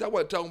few weeks I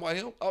wasn't talking about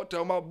him. I was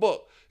talking about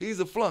Buck. He's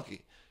a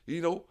flunky.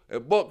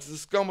 and Buck's the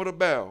scum of the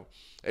barrel.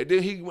 And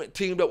then he went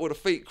teamed up with a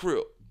fake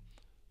crip.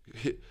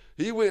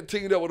 He went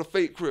teamed up with a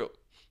fake crip.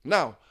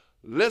 Now,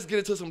 let's get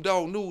into some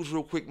dog news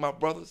real quick, my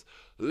brothers.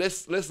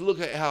 Let's look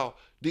at how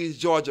these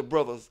Georgia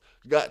brothers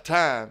got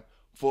time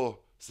for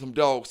some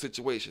dog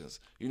situations.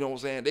 You know what I'm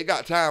saying? They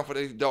got time for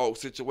these dog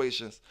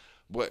situations.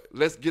 But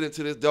let's get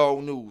into this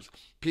dog news.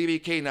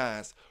 PB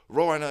Canines,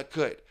 raw and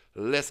uncut.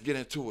 Let's get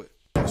into it.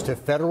 To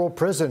federal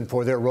prison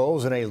for their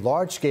roles in a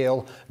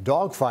large-scale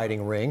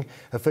dogfighting ring.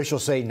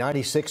 Officials say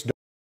 96 dogs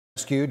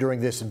rescued during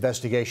this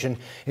investigation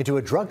into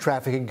a drug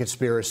trafficking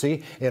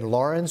conspiracy in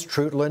Lawrence,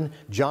 Truitland,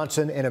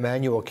 Johnson, and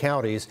Emmanuel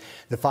counties.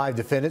 The 5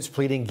 defendants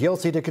pleading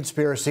guilty to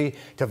conspiracy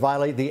to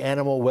violate the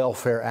Animal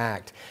Welfare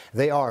Act.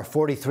 They are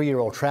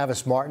 43-year-old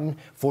Travis Martin,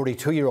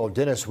 42-year-old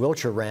Dennis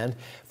Wilcherand,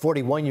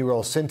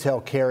 41-year-old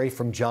Centel Carey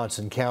from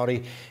Johnson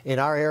County. In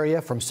our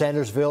area, from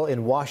Sandersville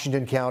in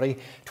Washington County,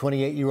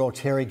 28-year-old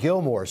Terry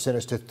Gilmore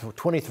sentenced to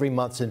 23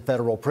 months in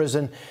federal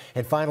prison.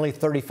 And finally,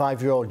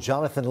 35-year-old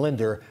Jonathan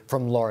Linder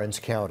from Lawrence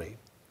County.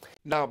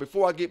 Now,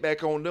 before I get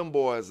back on them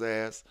boys'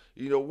 ass,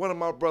 one of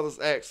my brothers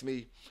asked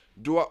me,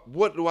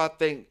 what do I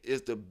think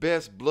is the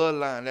best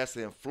bloodline that's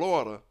in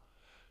Florida?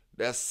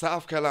 That's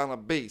South Carolina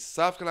based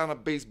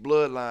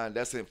bloodline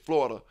that's in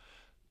Florida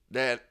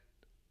that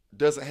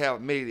doesn't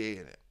have Mayday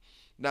in it.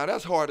 Now,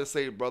 that's hard to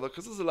say, brother,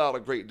 because there's a lot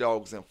of great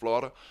dogs in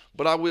Florida.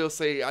 But I will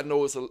say, I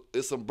know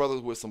it's some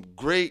brothers with some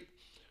great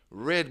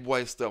red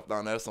boy stuff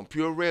down there, some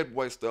pure red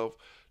boy stuff.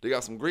 They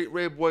got some great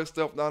red boy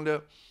stuff down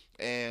there.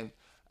 And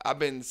I've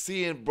been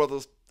seeing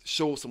brothers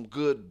show some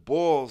good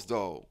Boils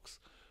dogs.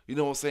 You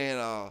know what I'm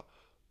saying?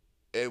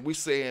 And we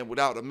saying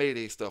without the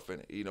Mayday stuff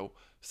in it,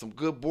 Some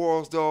good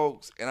Boils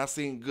dogs, and I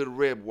seen good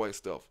red boy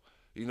stuff.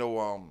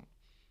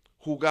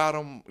 Who got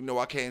them,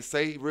 I can't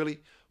say really,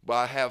 but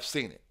I have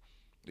seen it.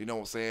 You know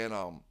what I'm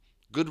saying?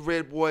 Good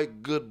red boy,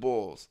 good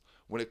Boils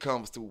when it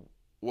comes to,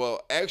 well,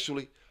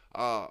 actually,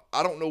 I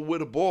don't know where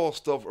the Boil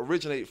stuff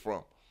originate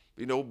from,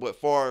 but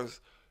far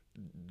as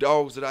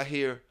dogs that I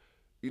hear,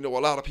 a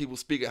lot of people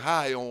speaking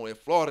high on in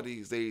Florida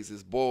these days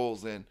is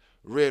Boils and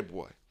red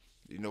boy,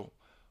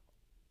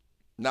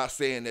 Not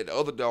saying that the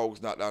other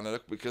dogs not down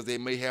there because they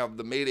may have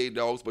the Mayday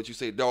dogs, but you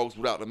say dogs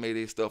without the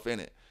Mayday stuff in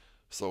it.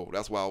 So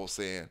that's why I was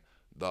saying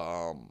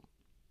the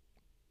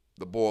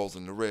Boils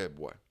and the red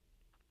boy.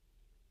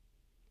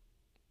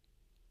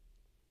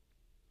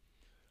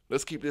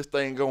 Let's keep this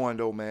thing going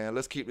though, man.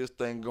 Let's keep this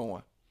thing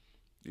going.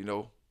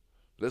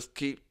 Let's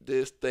keep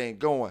this thing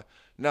going.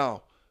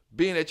 Now,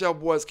 being that y'all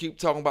boys keep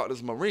talking about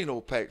this Merino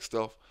pack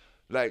stuff,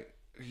 like,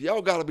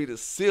 y'all gotta be the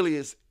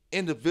silliest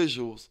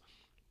individuals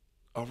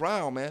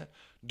around, man.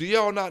 Do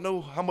y'all not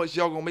know how much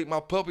y'all gonna make my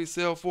puppy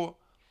sell for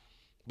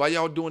by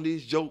y'all doing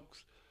these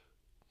jokes?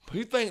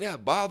 You think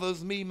that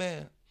bothers me,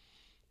 man?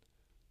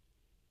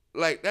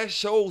 Like, that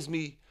shows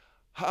me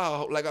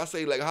how, like I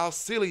say, like how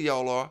silly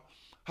y'all are,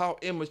 how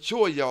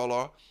immature y'all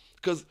are,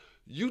 because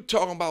you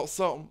talking about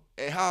something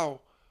and how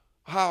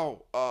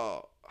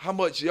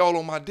much y'all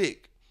on my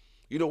dick.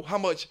 How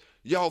much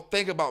y'all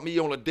think about me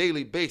on a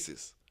daily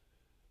basis.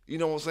 You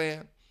know what I'm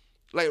saying?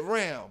 Like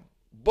Ram,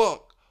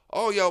 Buck,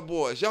 all y'all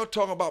boys, y'all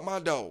talking about my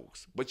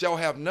dogs, but y'all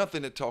have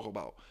nothing to talk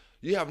about.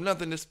 You have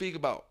nothing to speak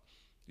about.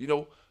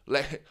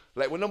 Like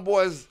when them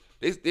boys,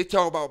 they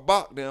talk about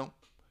Bach them,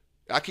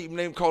 I keep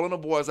calling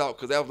them boys out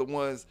because that was the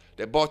ones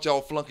that bought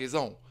y'all flunkies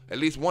on. At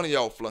least one of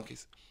y'all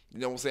flunkies. You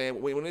know what I'm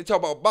saying? When they talk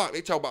about Bach,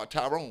 they talk about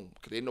Tyrone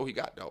because they know he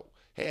got dog.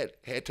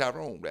 Had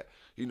Tyrone that,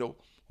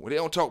 When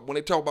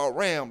they talk about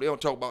Ram, they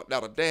don't talk about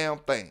not a damn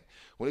thing.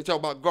 When they talk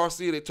about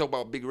Garcia, they talk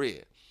about Big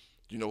Red.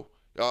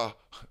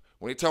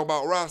 When they talk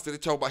about Rasta, they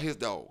talk about his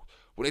dog.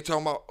 When they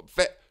talk about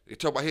Fat, they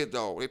talk about his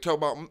dog. When they talk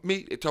about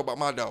me, they talk about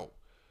my dog.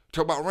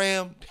 Talk about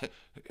Ram,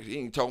 he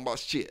ain't talking about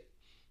shit.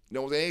 You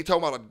know what I'm saying? They ain't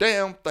talking about a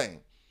damn thing.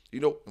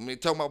 When they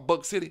talk about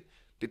Buck City,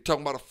 they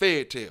talking about a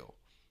fairy tale.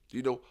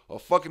 A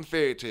fucking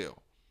fairy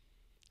tale.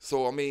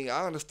 So,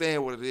 I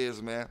understand what it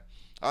is, man.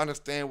 I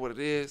understand what it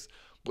is.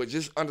 But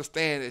just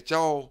understand that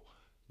y'all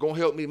gonna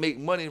help me make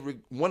money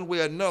one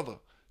way or another.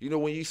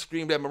 When you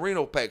scream that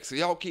Merino pack. So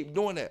y'all keep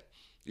doing that.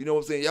 You know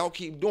what I'm saying? Y'all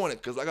keep doing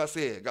it. Because like I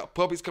said, got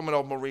puppies coming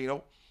off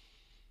Merino.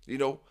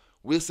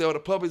 We'll sell the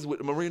puppies with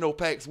the Merino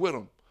packs with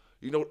them.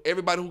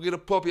 Everybody who get a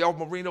puppy off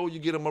Merino, you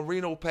get a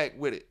Merino pack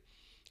with it.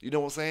 You know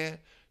what I'm saying?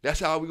 That's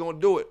how we gonna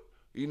do it.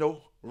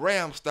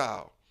 Ram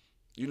style.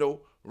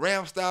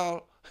 Ram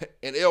style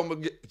and Elmer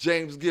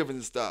James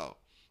Givens style.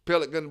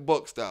 Pelican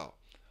Buck style.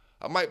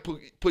 I might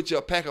put you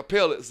a pack of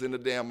pellets in the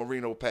damn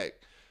Merino pack.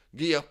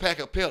 Give you a pack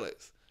of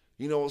pellets.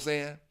 You know what I'm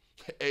saying?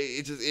 Hey,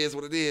 it just is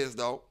what it is,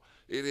 dog.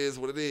 It is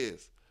what it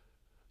is.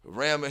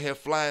 Ram in here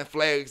flying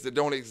flags that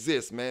don't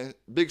exist, man.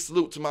 Big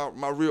salute to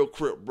my real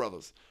Crip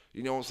brothers.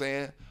 You know what I'm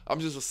saying? I'm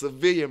just a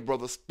civilian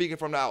brother speaking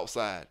from the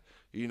outside.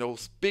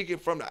 Speaking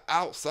from the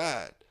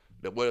outside.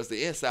 That was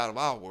the inside of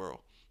our world.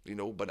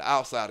 But the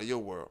outside of your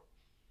world.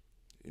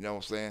 You know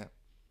what I'm saying?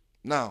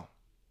 Now,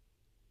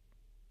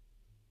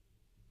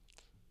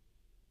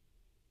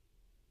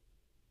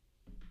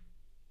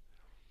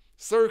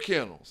 Sir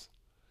Kennels,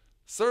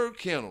 Sir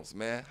Kennels,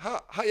 man.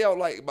 How y'all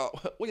like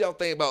about, what y'all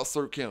think about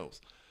Sir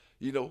Kennels?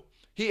 You know,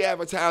 he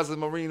advertises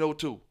Merino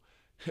too.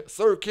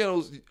 Sir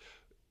Kennels,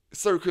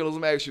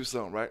 let me ask you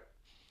something, right?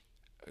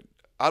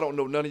 I don't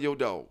know none of your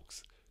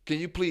dogs. Can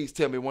you please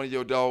tell me one of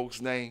your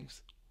dogs'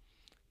 names?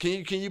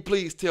 Can you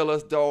please tell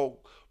us, dog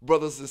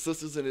brothers and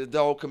sisters in this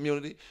dog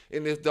community,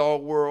 in this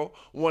dog world,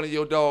 one of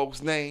your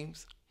dogs'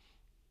 names?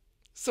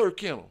 Sir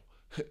Kennel.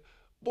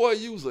 Boy,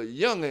 you's a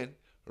youngin'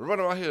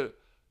 running around here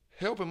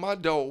helping my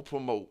dog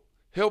promote,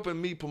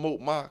 helping me promote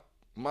my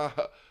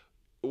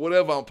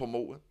whatever I'm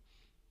promoting.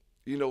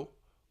 You know,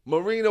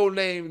 Merino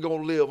name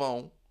gonna live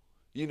on.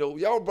 You know,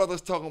 y'all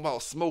brothers talking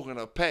about smoking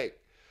a pack,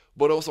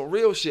 but on some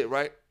real shit,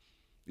 right?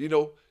 You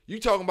know, you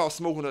talking about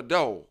smoking a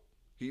dog.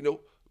 You know,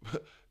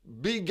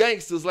 be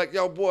gangsters like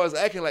y'all boys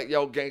acting like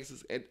y'all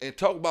gangsters and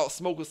talk about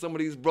smoking some of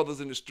these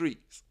brothers in the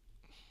streets.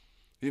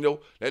 You know,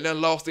 they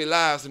done lost their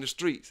lives in the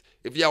streets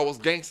if y'all was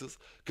gangsters.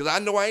 Because I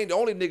know I ain't the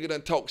only nigga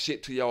done talk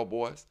shit to y'all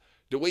boys.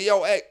 The way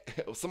y'all act,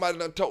 somebody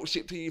done talk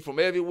shit to you from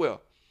everywhere.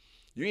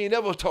 You ain't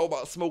never talk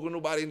about smoking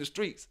nobody in the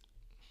streets.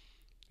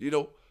 You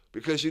know,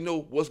 because you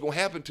know what's going to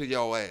happen to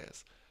y'all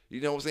ass.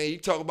 You know what I'm saying? You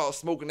talk about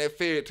smoking that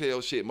fairy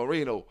tale shit,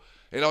 Merino,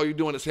 and all you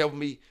doing is helping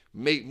me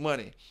make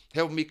money,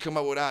 helping me come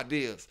up with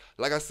ideas.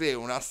 Like I said,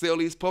 when I sell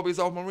these puppies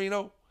off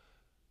Merino,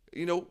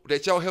 you know,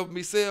 that y'all helping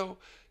me sell,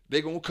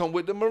 they going to come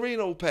with the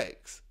Merino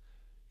packs.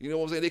 You know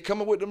what I'm saying? They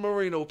coming with the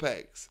Merino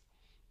packs.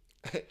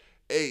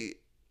 Hey,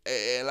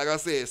 and like I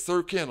said,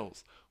 Sir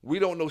Kennels, we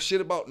don't know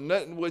shit about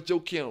nothing with your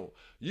kennel.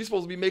 You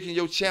supposed to be making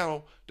your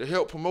channel to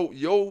help promote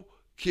your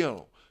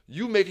kennel.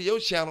 You making your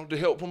channel to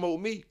help promote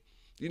me.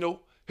 You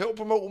know, help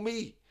promote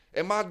me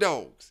and my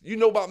dogs. You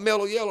know about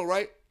Mellow Yellow,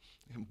 right?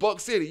 Buck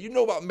City, you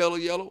know about Mellow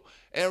Yellow.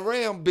 And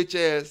Ram bitch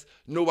ass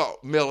know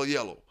about Mellow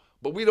Yellow.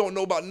 But we don't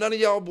know about none of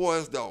y'all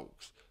boys'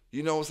 dogs.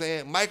 You know what I'm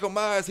saying? Michael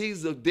Myers,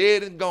 he's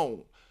dead and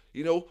gone.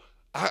 You know,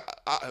 I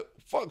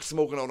fuck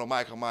smoking on a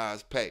Michael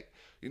Myers pack.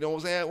 You know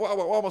what I'm saying? Why I'm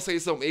gonna say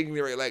something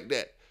ignorant like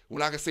that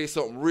when I can say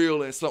something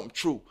real and something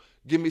true?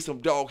 Give me some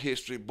dog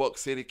history, Buck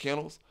City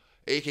Kennels,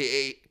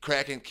 aka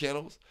Cracking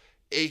Kennels,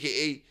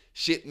 aka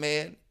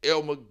Shitman,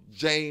 Elmer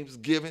James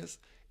Givens,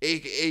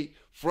 aka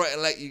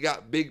fronting like you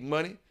got big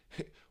money,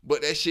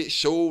 but that shit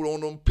showed on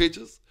them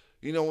pictures.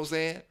 You know what I'm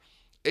saying?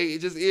 Hey,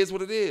 it just is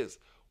what it is.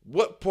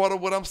 What part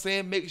of what I'm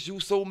saying makes you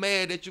so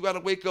mad that you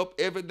gotta wake up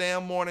every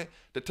damn morning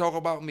to talk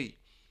about me?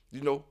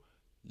 You know,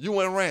 you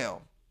and Ram.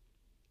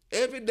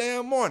 Every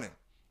damn morning.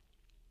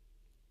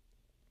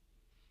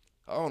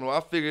 I don't know, I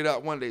figured it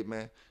out one day,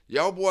 man.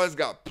 Y'all boys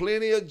got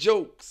plenty of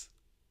jokes,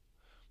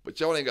 but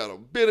y'all ain't got a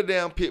bit of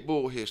damn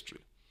Pitbull history.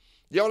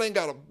 Y'all ain't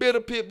got a bit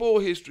of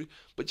Pitbull history,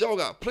 but y'all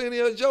got plenty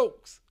of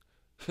jokes.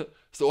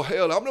 So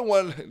hell, I'm the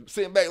one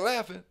sitting back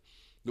laughing,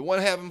 the one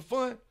having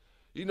fun.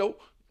 You know,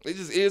 it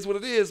just is what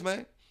it is,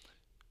 man.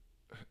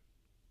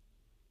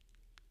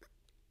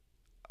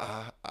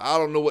 I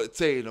don't know what to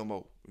tell you no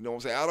more. You know what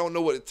I'm saying? I don't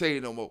know what to tell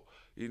you no more.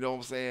 You know what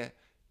I'm saying?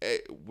 Hey,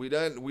 we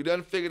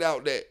done figured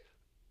out that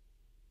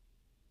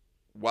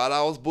while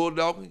I was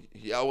bulldogging,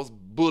 I was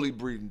bully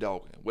breeding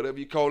dogging. Whatever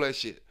you call that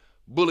shit.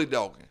 Bully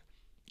dogging.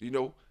 You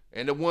know?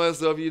 And the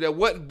ones of you that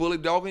wasn't bully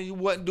dogging, you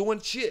wasn't doing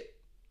shit.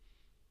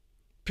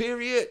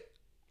 Period.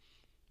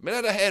 Man,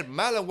 I done had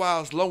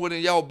Malinois longer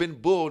than y'all been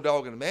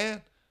bulldogging,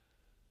 man.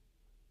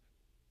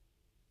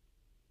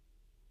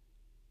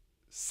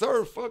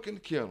 Sir fucking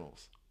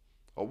Kennels.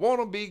 A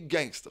wannabe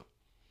gangster.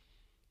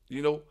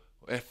 You know?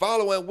 And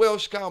following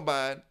Welsh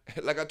Combine,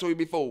 like I told you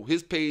before,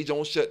 his page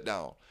on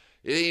shutdown.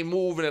 It ain't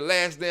moving the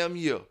last damn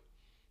year.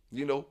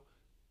 You know?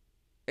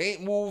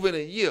 Ain't moving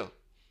a year.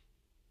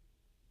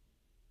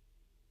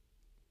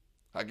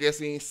 I guess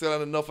he ain't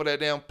selling enough of that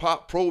damn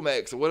Pop Pro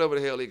Max or whatever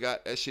the hell he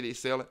got. That shit he's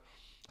selling.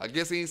 I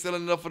guess he ain't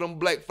selling enough of them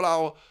black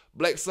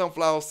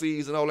sunflower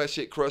seeds and all that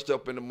shit crushed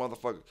up in the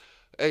motherfucker.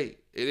 Hey,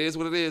 it is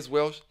what it is,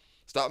 Welsh.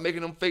 Stop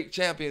making them fake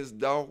champions,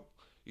 dog.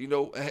 You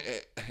know,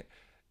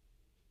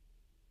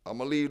 I'm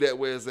going to leave that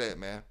where it's at,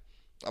 man.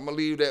 I'm going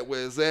to leave that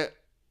where it's at.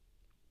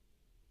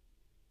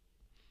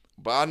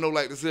 But I know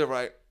like this here,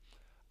 right?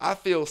 I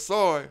feel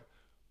sorry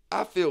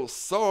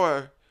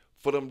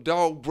for them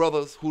dog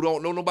brothers who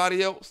don't know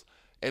nobody else.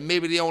 And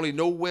maybe they only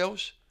know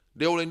Welsh.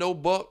 They only know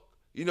Buck.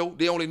 You know,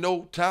 they only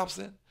know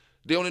Thompson.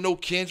 They only know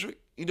Kendrick.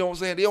 You know what I'm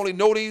saying? They only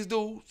know these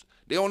dudes.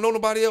 They don't know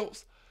nobody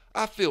else.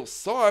 I feel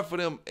sorry for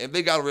them, and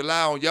they got to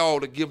rely on y'all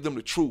to give them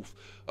the truth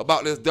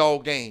about this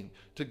dog game,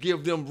 to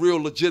give them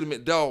real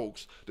legitimate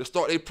dogs, to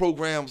start their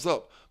programs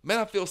up. Man,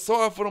 I feel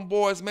sorry for them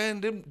boys,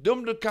 man.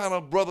 Them the kind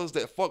of brothers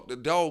that fuck the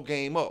dog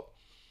game up.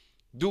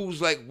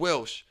 Dudes like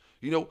Welsh,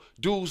 you know,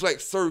 dudes like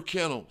Sir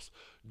Kennels,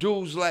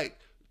 dudes like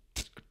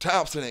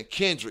Thompson and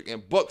Kendrick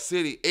and Buck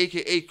City,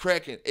 a.k.a.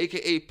 Kraken,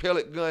 a.k.a.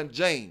 Pellet Gun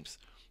James.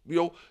 You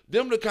know,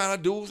 them the kind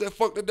of dudes that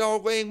fuck the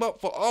dog game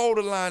up for all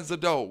the lines of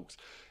dogs.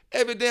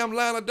 Every damn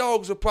line of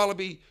dogs would probably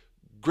be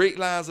great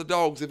lines of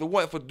dogs if it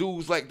wasn't for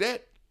dudes like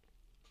that.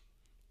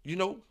 You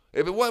know,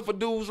 if it wasn't for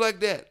dudes like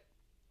that.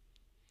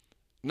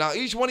 Now,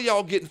 each one of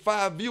y'all getting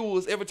 5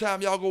 viewers every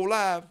time y'all go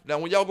live. Now,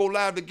 when y'all go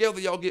live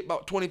together, y'all get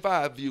about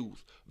 25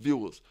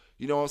 viewers.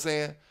 You know what I'm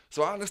saying?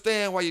 So I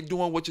understand why you're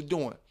doing what you're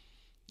doing.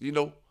 You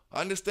know,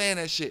 I understand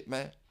that shit,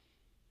 man.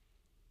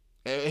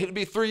 And it'll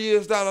be 3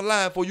 years down the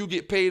line before you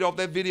get paid off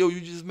that video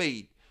you just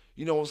made.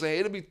 You know what I'm saying?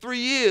 It'll be 3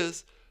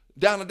 years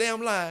down the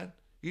damn line,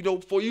 you know,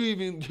 before you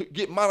even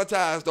get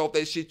monetized off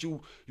that shit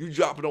you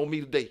dropping on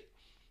me today.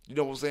 You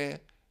know what I'm saying?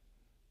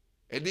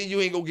 And then you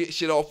ain't gonna get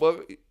shit off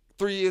of it.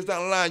 3 years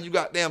down the line, you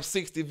got damn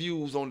 60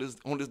 views on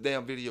this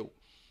damn video.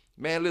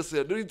 Man,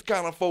 listen, these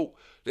kind of folk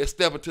that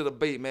step into the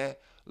bait, man.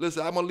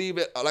 Listen, I'm gonna leave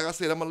it, like I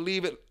said, I'm gonna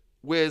leave it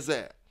where it's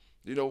at.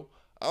 You know,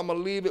 I'm gonna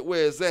leave it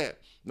where it's at.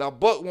 Now,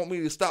 Buck want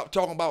me to stop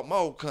talking about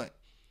mole cunt.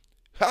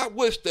 I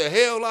wish the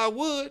hell I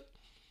would.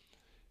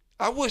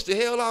 I wish the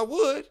hell I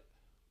would.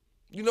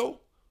 You know,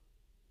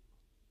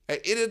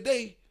 at the end of the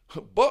day,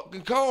 Buck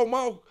can call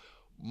Mole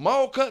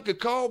cunt can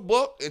call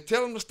Buck and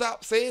tell him to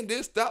stop saying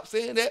this, stop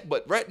saying that.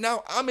 But right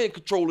now, I'm in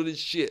control of this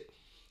shit.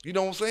 You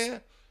know what I'm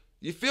saying?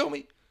 You feel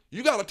me?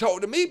 You gotta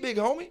talk to me, big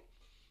homie.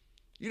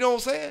 You know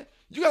what I'm saying?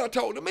 You gotta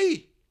talk to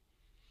me.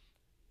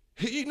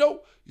 You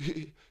know,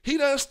 he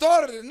done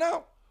started it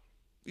now.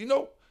 You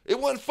know, it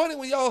wasn't funny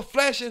when y'all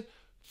flashing,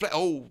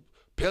 oh,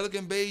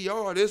 Pelican Bay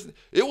Yard. It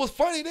was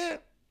funny then.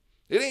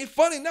 It ain't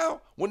funny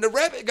now when the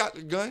rabbit got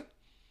the gun.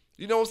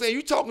 You know what I'm saying?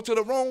 You talking to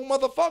the wrong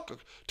motherfucker.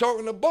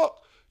 Talking to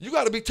Buck. You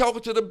got to be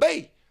talking to the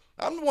Bay.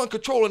 I'm the one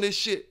controlling this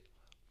shit.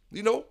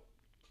 You know?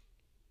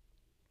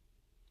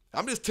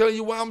 I'm just telling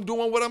you why I'm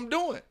doing what I'm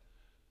doing.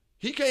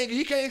 He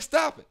can't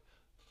stop it.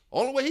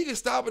 Only way he can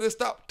stop it is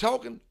stop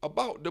talking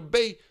about the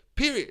Bay,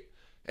 period.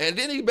 And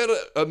then he better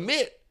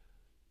admit,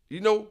 you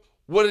know,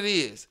 what it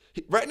is.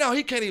 Right now,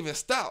 he can't even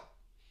stop.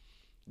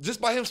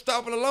 Just by him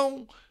stopping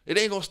alone, it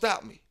ain't going to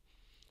stop me.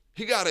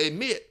 He got to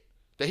admit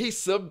that he's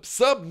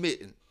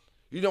submitting.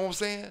 You know what I'm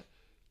saying?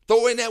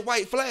 Throw in that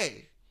white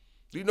flag.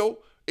 You know,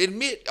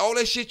 admit all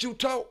that shit you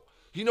talk.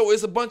 You know,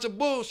 it's a bunch of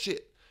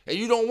bullshit. And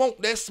you don't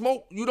want that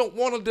smoke. You don't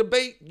want to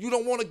debate. You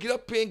don't want to get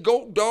up here and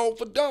go dog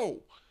for dog.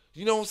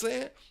 You know what I'm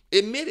saying?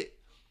 Admit it.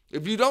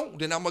 If you don't,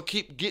 then I'm going to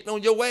keep getting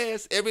on your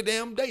ass every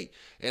damn day.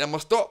 And I'm going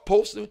to start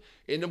posting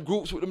in them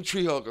groups with them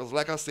tree huggers,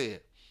 like I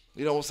said.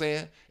 You know what I'm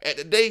saying? At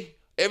the day,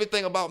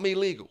 everything about me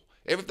legal.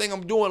 Everything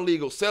I'm doing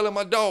legal. Selling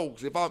my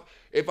dogs. If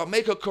I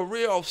make a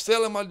career of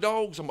selling my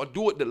dogs, I'm going to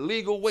do it the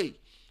legal way.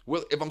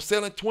 Well, if I'm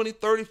selling 20,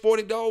 30,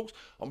 40 dogs,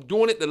 I'm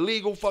doing it the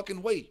legal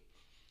fucking way.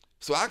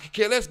 So I can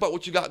care less about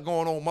what you got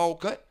going on, Mole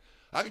Cunt.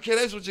 I can care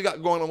less what you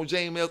got going on with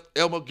James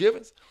Elmer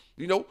Givens.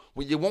 You know,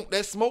 when you want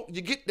that smoke,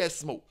 you get that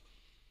smoke.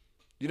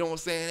 You know what I'm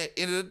saying? At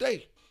the end of the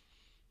day.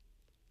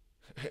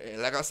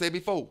 And like I said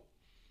before,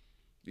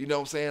 you know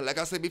what I'm saying? Like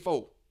I said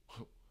before,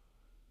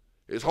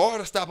 it's hard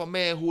to stop a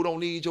man who don't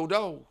need your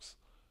dogs.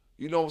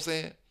 You know what I'm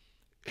saying?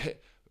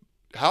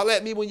 Holler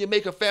at me when you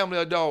make a family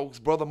of dogs,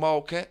 brother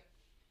Mole Cunt.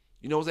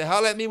 You know what I'm saying?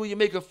 Holler at me when you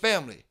make a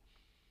family.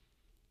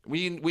 When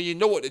you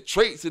know what the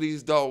traits of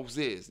these dogs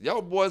is.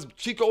 Y'all boys,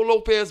 Chico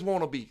Lopez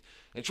wannabes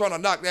and trying to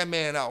knock that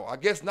man out. I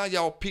guess now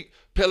y'all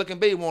Pelican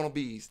Bay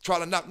wannabes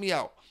trying to knock me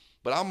out.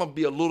 But I'm going to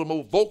be a little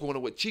more vocal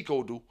than what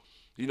Chico do.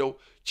 You know,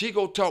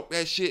 Chico talk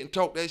that shit and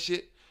talk that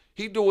shit.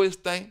 He do his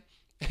thing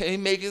and he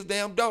make his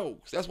damn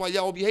dogs. That's why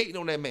y'all be hating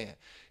on that man.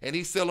 And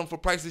he sell them for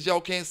prices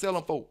y'all can't sell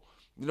them for.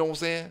 You know what I'm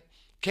saying?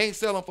 Can't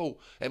sell them for.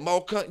 And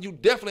Mole Cunt, you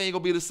definitely ain't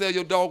going to be able to sell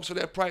your dogs for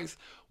that price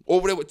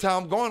over there with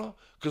Tom Garner.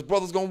 Because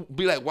brothers going to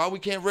be like, why we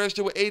can't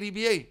register with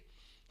ADBA?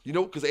 You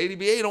know, because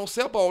ADBA don't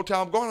accept all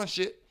Tom Garner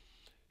shit.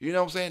 You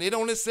know what I'm saying? They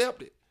don't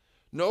accept it.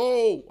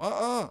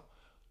 No,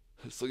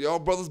 So y'all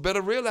brothers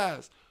better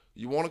realize,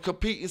 you want to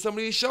compete in some of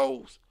these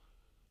shows,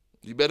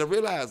 you better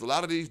realize a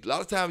lot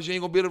of times you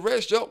ain't going to be able to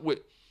register up with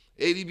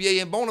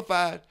ADBA and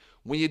Bonafide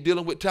when you're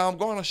dealing with Tom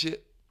Garner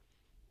shit.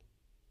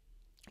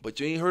 But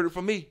you ain't heard it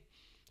from me.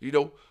 You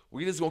know,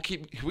 we just gonna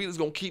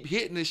keep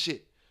hitting this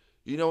shit.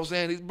 You know what I'm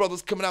saying? These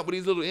brothers coming out with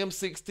these little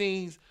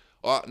M16s.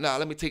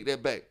 Let me take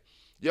that back.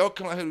 Y'all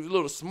come out here with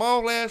little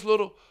small ass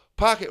little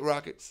pocket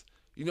rockets.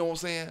 You know what I'm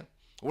saying?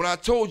 When I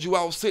told you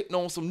I was sitting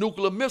on some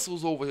nuclear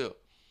missiles over here.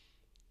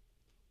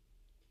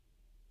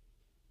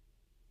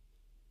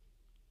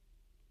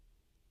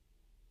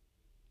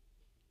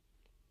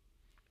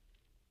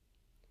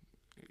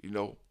 You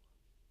know,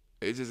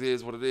 it just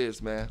is what it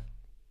is, man.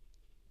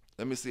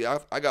 Let me see.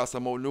 I got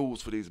some more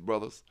news for these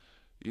brothers.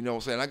 You know what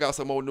I'm saying? I got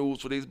some more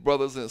news for these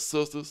brothers and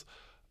sisters.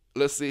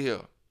 Let's see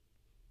here.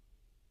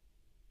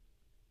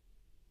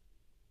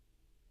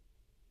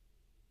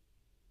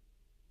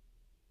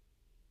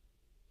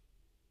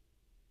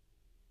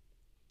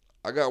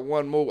 I got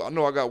one more. I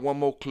know I got one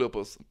more clip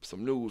of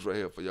some news right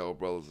here for y'all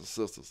brothers and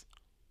sisters.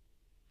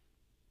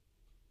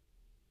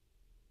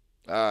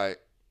 All right.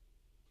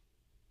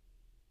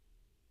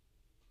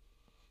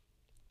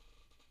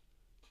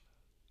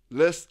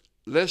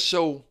 Let's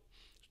show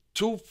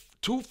two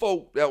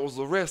folk that was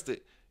arrested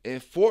in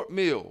Fort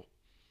Mill.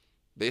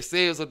 They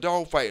say it's a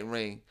dogfighting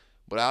ring,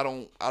 but I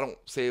don't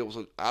say it was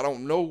I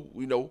don't know,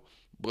 you know,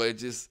 but it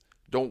just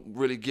don't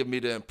really give me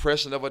the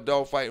impression of a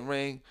dogfighting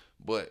ring.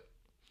 But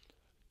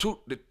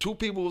The two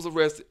people was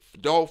arrested for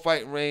dog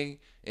fighting ring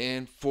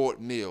in Fort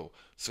Mill.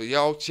 So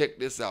y'all check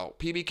this out.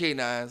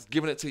 PBK9's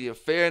giving it to you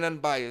fair and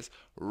unbiased,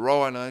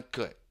 raw and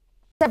uncut.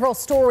 Several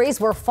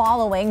stories we're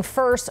following.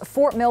 First,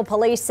 Fort Mill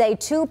police say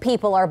 2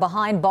 people are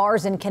behind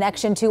bars in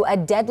connection to a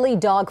deadly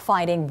dog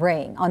fighting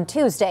ring. On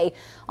Tuesday,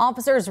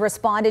 officers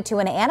responded to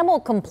an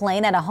animal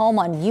complaint at a home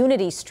on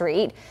Unity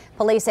Street.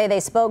 Police say they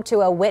spoke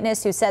to a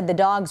witness who said the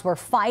dogs were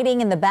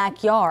fighting in the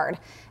backyard.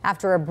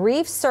 After a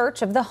brief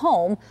search of the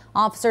home,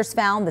 officers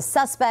found the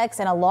suspects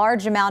and a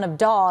large amount of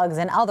dogs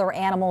and other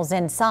animals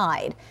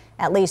inside.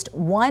 At least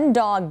 1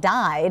 dog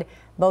died.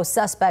 Both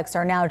suspects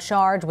are now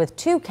charged with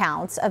 2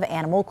 counts of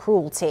animal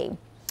cruelty.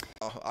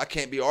 I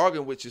can't be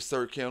arguing with you,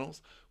 Sir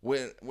Kennels,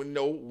 when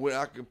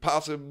I can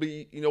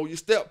possibly be, your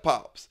step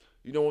pops.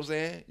 You know what I'm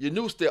saying? Your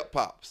new step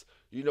pops.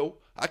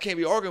 I can't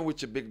be arguing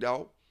with you, big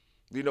dog.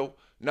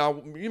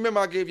 Now, you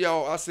remember I gave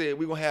y'all, I said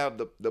we're going to have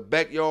the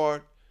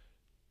backyard,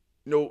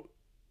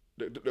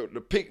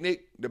 the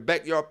picnic, the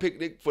backyard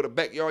picnic for the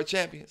backyard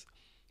champions.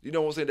 You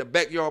know what I'm saying? The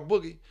backyard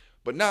boogie.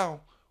 But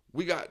now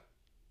we got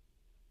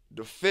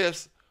the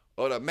fest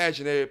of the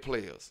imaginary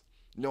players.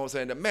 You know what I'm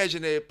saying? The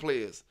imaginary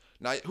players.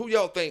 Now, who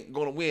y'all think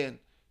gonna win,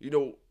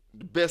 the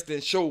best in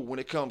show when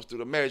it comes to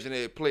the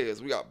imaginary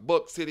players? We got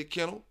Buck City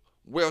Kennel,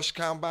 Welsh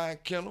Combine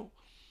Kennel,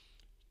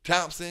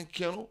 Thompson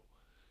Kennel,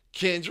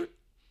 Kendrick.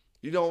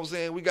 You know what I'm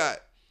saying? We got,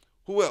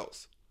 who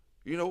else?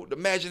 The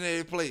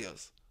imaginary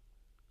players.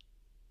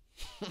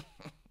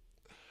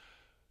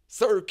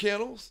 Sir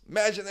Kennels,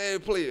 imaginary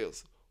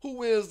players. Who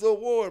wins the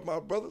award, my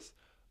brothers?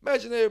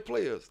 Imaginary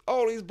players.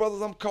 All these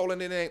brothers, I'm calling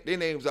their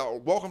names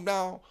out. Walk them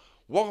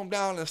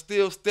down and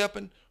still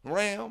stepping,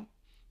 Ram.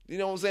 You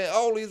know what I'm saying?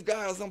 All these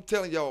guys I'm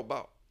telling y'all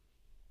about.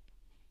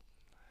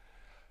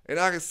 And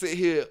I can sit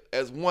here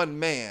as one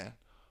man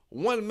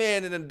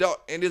in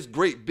this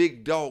great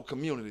big dog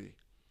community.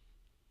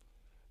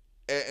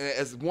 And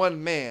as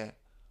one man,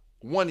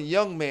 one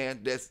young man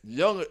that's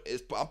younger,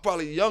 I'm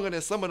probably younger than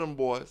some of them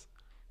boys,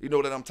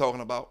 that I'm talking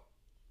about.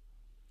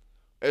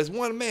 As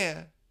one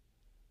man,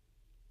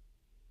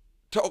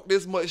 talk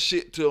this much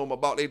shit to them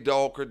about their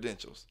dog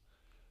credentials.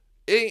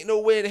 Ain't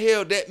no way in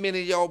hell that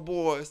many of y'all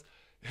boys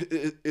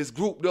is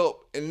grouped up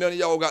and none of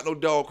y'all got no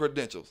dog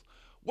credentials.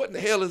 What in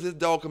the hell is this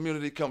dog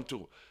community come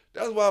to?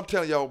 That's what I'm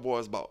telling y'all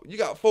boys about. You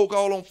got folk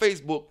all on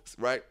Facebook,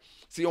 right?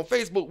 See, on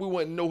Facebook, we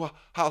wouldn't know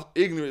how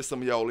ignorant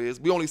some of y'all is.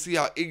 We only see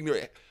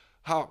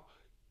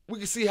we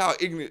can see how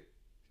ignorant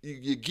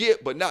you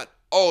get, but not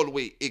all the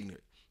way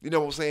ignorant. You know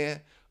what I'm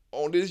saying?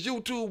 On this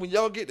YouTube, when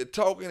y'all get to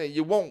talking and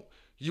you won't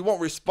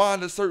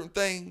respond to certain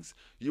things.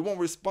 You won't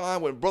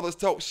respond when brothers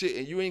talk shit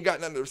and you ain't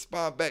got nothing to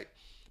respond back.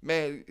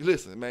 Man,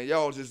 listen, man,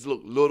 y'all just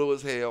look little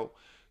as hell.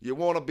 You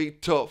want to be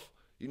tough.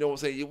 You know what I'm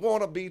saying? You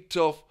want to be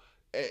tough.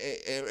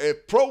 And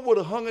Pro would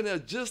have hung in there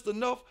just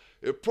enough.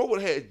 If Pro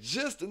would have had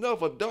just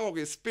enough of dog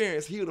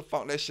experience, he would have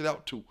found that shit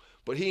out too.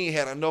 But he ain't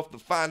had enough to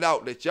find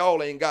out that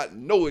y'all ain't got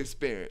no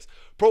experience.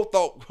 Pro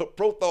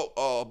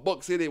thought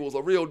Buck City was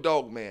a real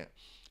dog man.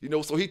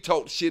 So he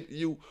talked shit to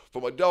you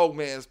from a dog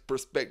man's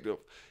perspective.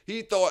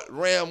 He thought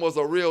Ram was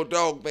a real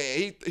dog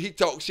man. He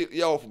talked shit to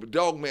y'all from a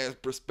dog man's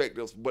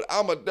perspective. But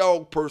I'm a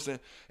dog person,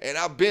 and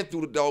I've been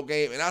through the dog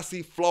game, and I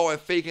see flaw and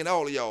fake in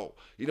all of y'all.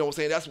 You know what I'm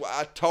saying? That's why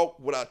I talk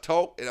what I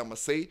talk, and I'm going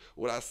to say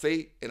what I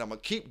say, and I'm going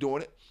to keep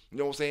doing it. You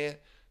know what I'm saying?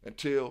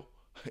 Until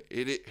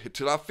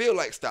I feel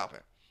like stopping.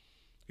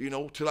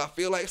 Till I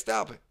feel like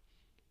stopping.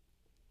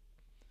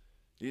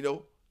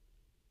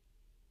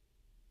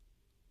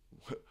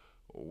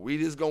 We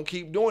just gonna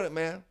keep doing it,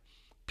 man.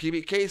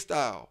 PBK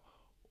style.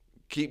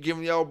 Keep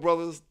giving y'all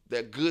brothers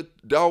that good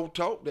dog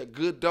talk, that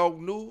good dog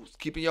news.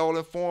 Keeping y'all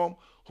informed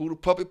who the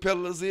puppy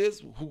peddlers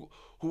is,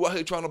 who out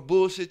here trying to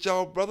bullshit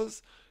y'all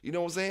brothers. You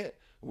know what I'm saying?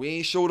 We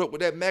ain't showed up with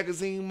that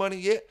magazine money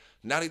yet.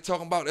 Now they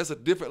talking about that's a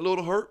different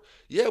little hurt.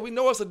 Yeah, we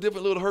know it's a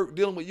different little hurt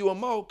dealing with you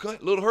and Maul,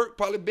 cunt. Little hurt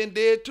probably been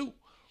dead too.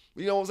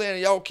 You know what I'm saying?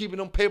 And y'all keeping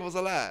them papers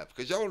alive.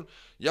 Because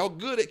y'all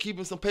good at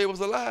keeping some papers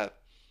alive.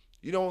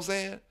 You know what I'm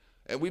saying?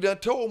 And we done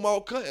told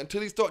Maul cunt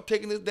until he start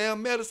taking this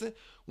damn medicine,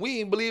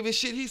 we ain't believing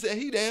shit he said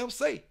he damn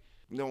say.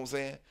 You know what I'm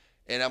saying?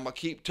 And I'm going to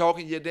keep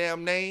talking your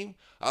damn name.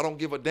 I don't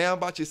give a damn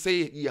about you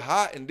say you're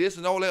hot and this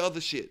and all that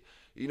other shit.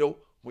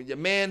 When your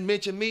man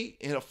mentioned me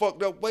in a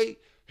fucked up way,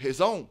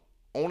 his own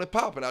and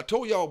popping. I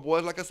told y'all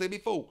boys, like I said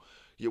before,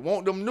 you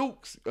want them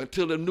nukes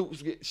until the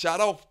nukes get shot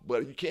off.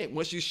 But you can't,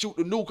 once you shoot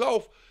the nuke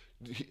off,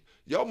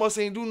 y'all must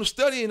ain't doing no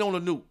studying on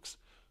the nukes.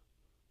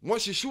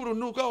 Once you shoot a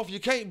nuke off, you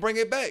can't bring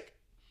it back.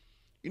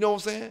 You know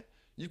what I'm saying?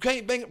 You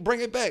can't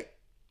bring it back.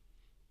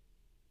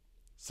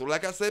 So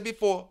like I said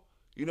before,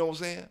 you know what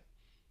I'm saying?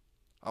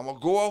 I'm going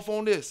to go off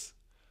on this.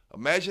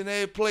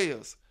 Imaginary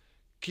players.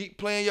 Keep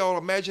playing y'all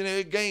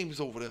imaginary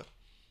games over there.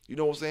 You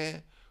know what I'm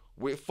saying?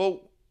 With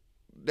folk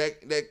that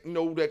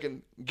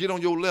can get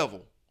on your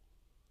level.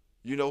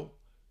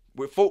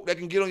 With folk that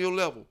can get on your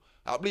level.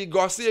 I believe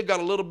Garcia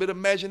got a little bit of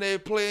imaginary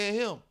player in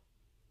him.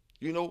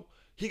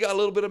 He got a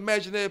little bit of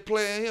imaginary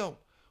player in him.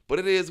 But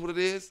it is what it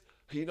is.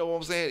 You know what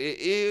I'm saying? It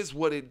is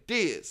what it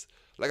is.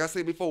 Like I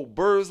said before,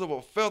 birds of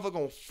a feather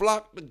gonna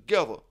flock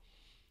together.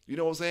 You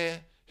know what I'm saying?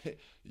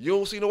 You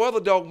don't see no other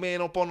dog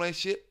man up on that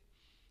shit.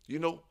 You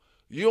know?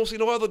 You don't see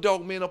no other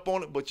dog men up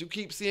on it, but you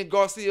keep seeing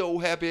Garcia,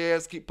 old happy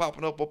ass, keep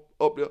popping up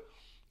there.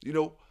 You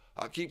know,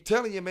 I keep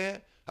telling you,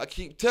 man. I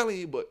keep telling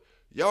you, but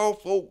y'all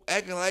folk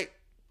acting like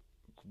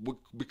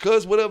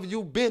because whatever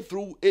you've been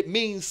through, it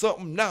means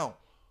something now.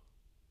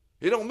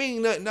 It don't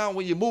mean nothing now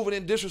when you're moving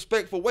in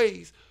disrespectful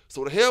ways.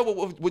 So the hell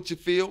with what you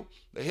feel.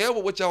 The hell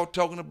with what y'all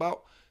talking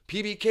about.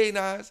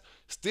 PBK9s,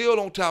 still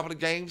on top of the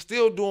game,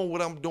 still doing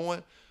what I'm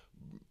doing.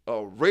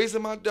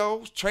 Raising my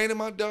dogs, training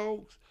my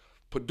dogs,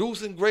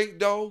 producing great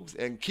dogs,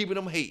 and keeping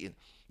them hating.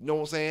 You know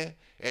what I'm saying?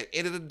 At the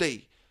end of the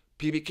day,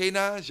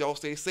 PBK9s, y'all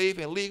stay safe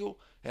and legal,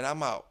 and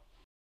I'm out.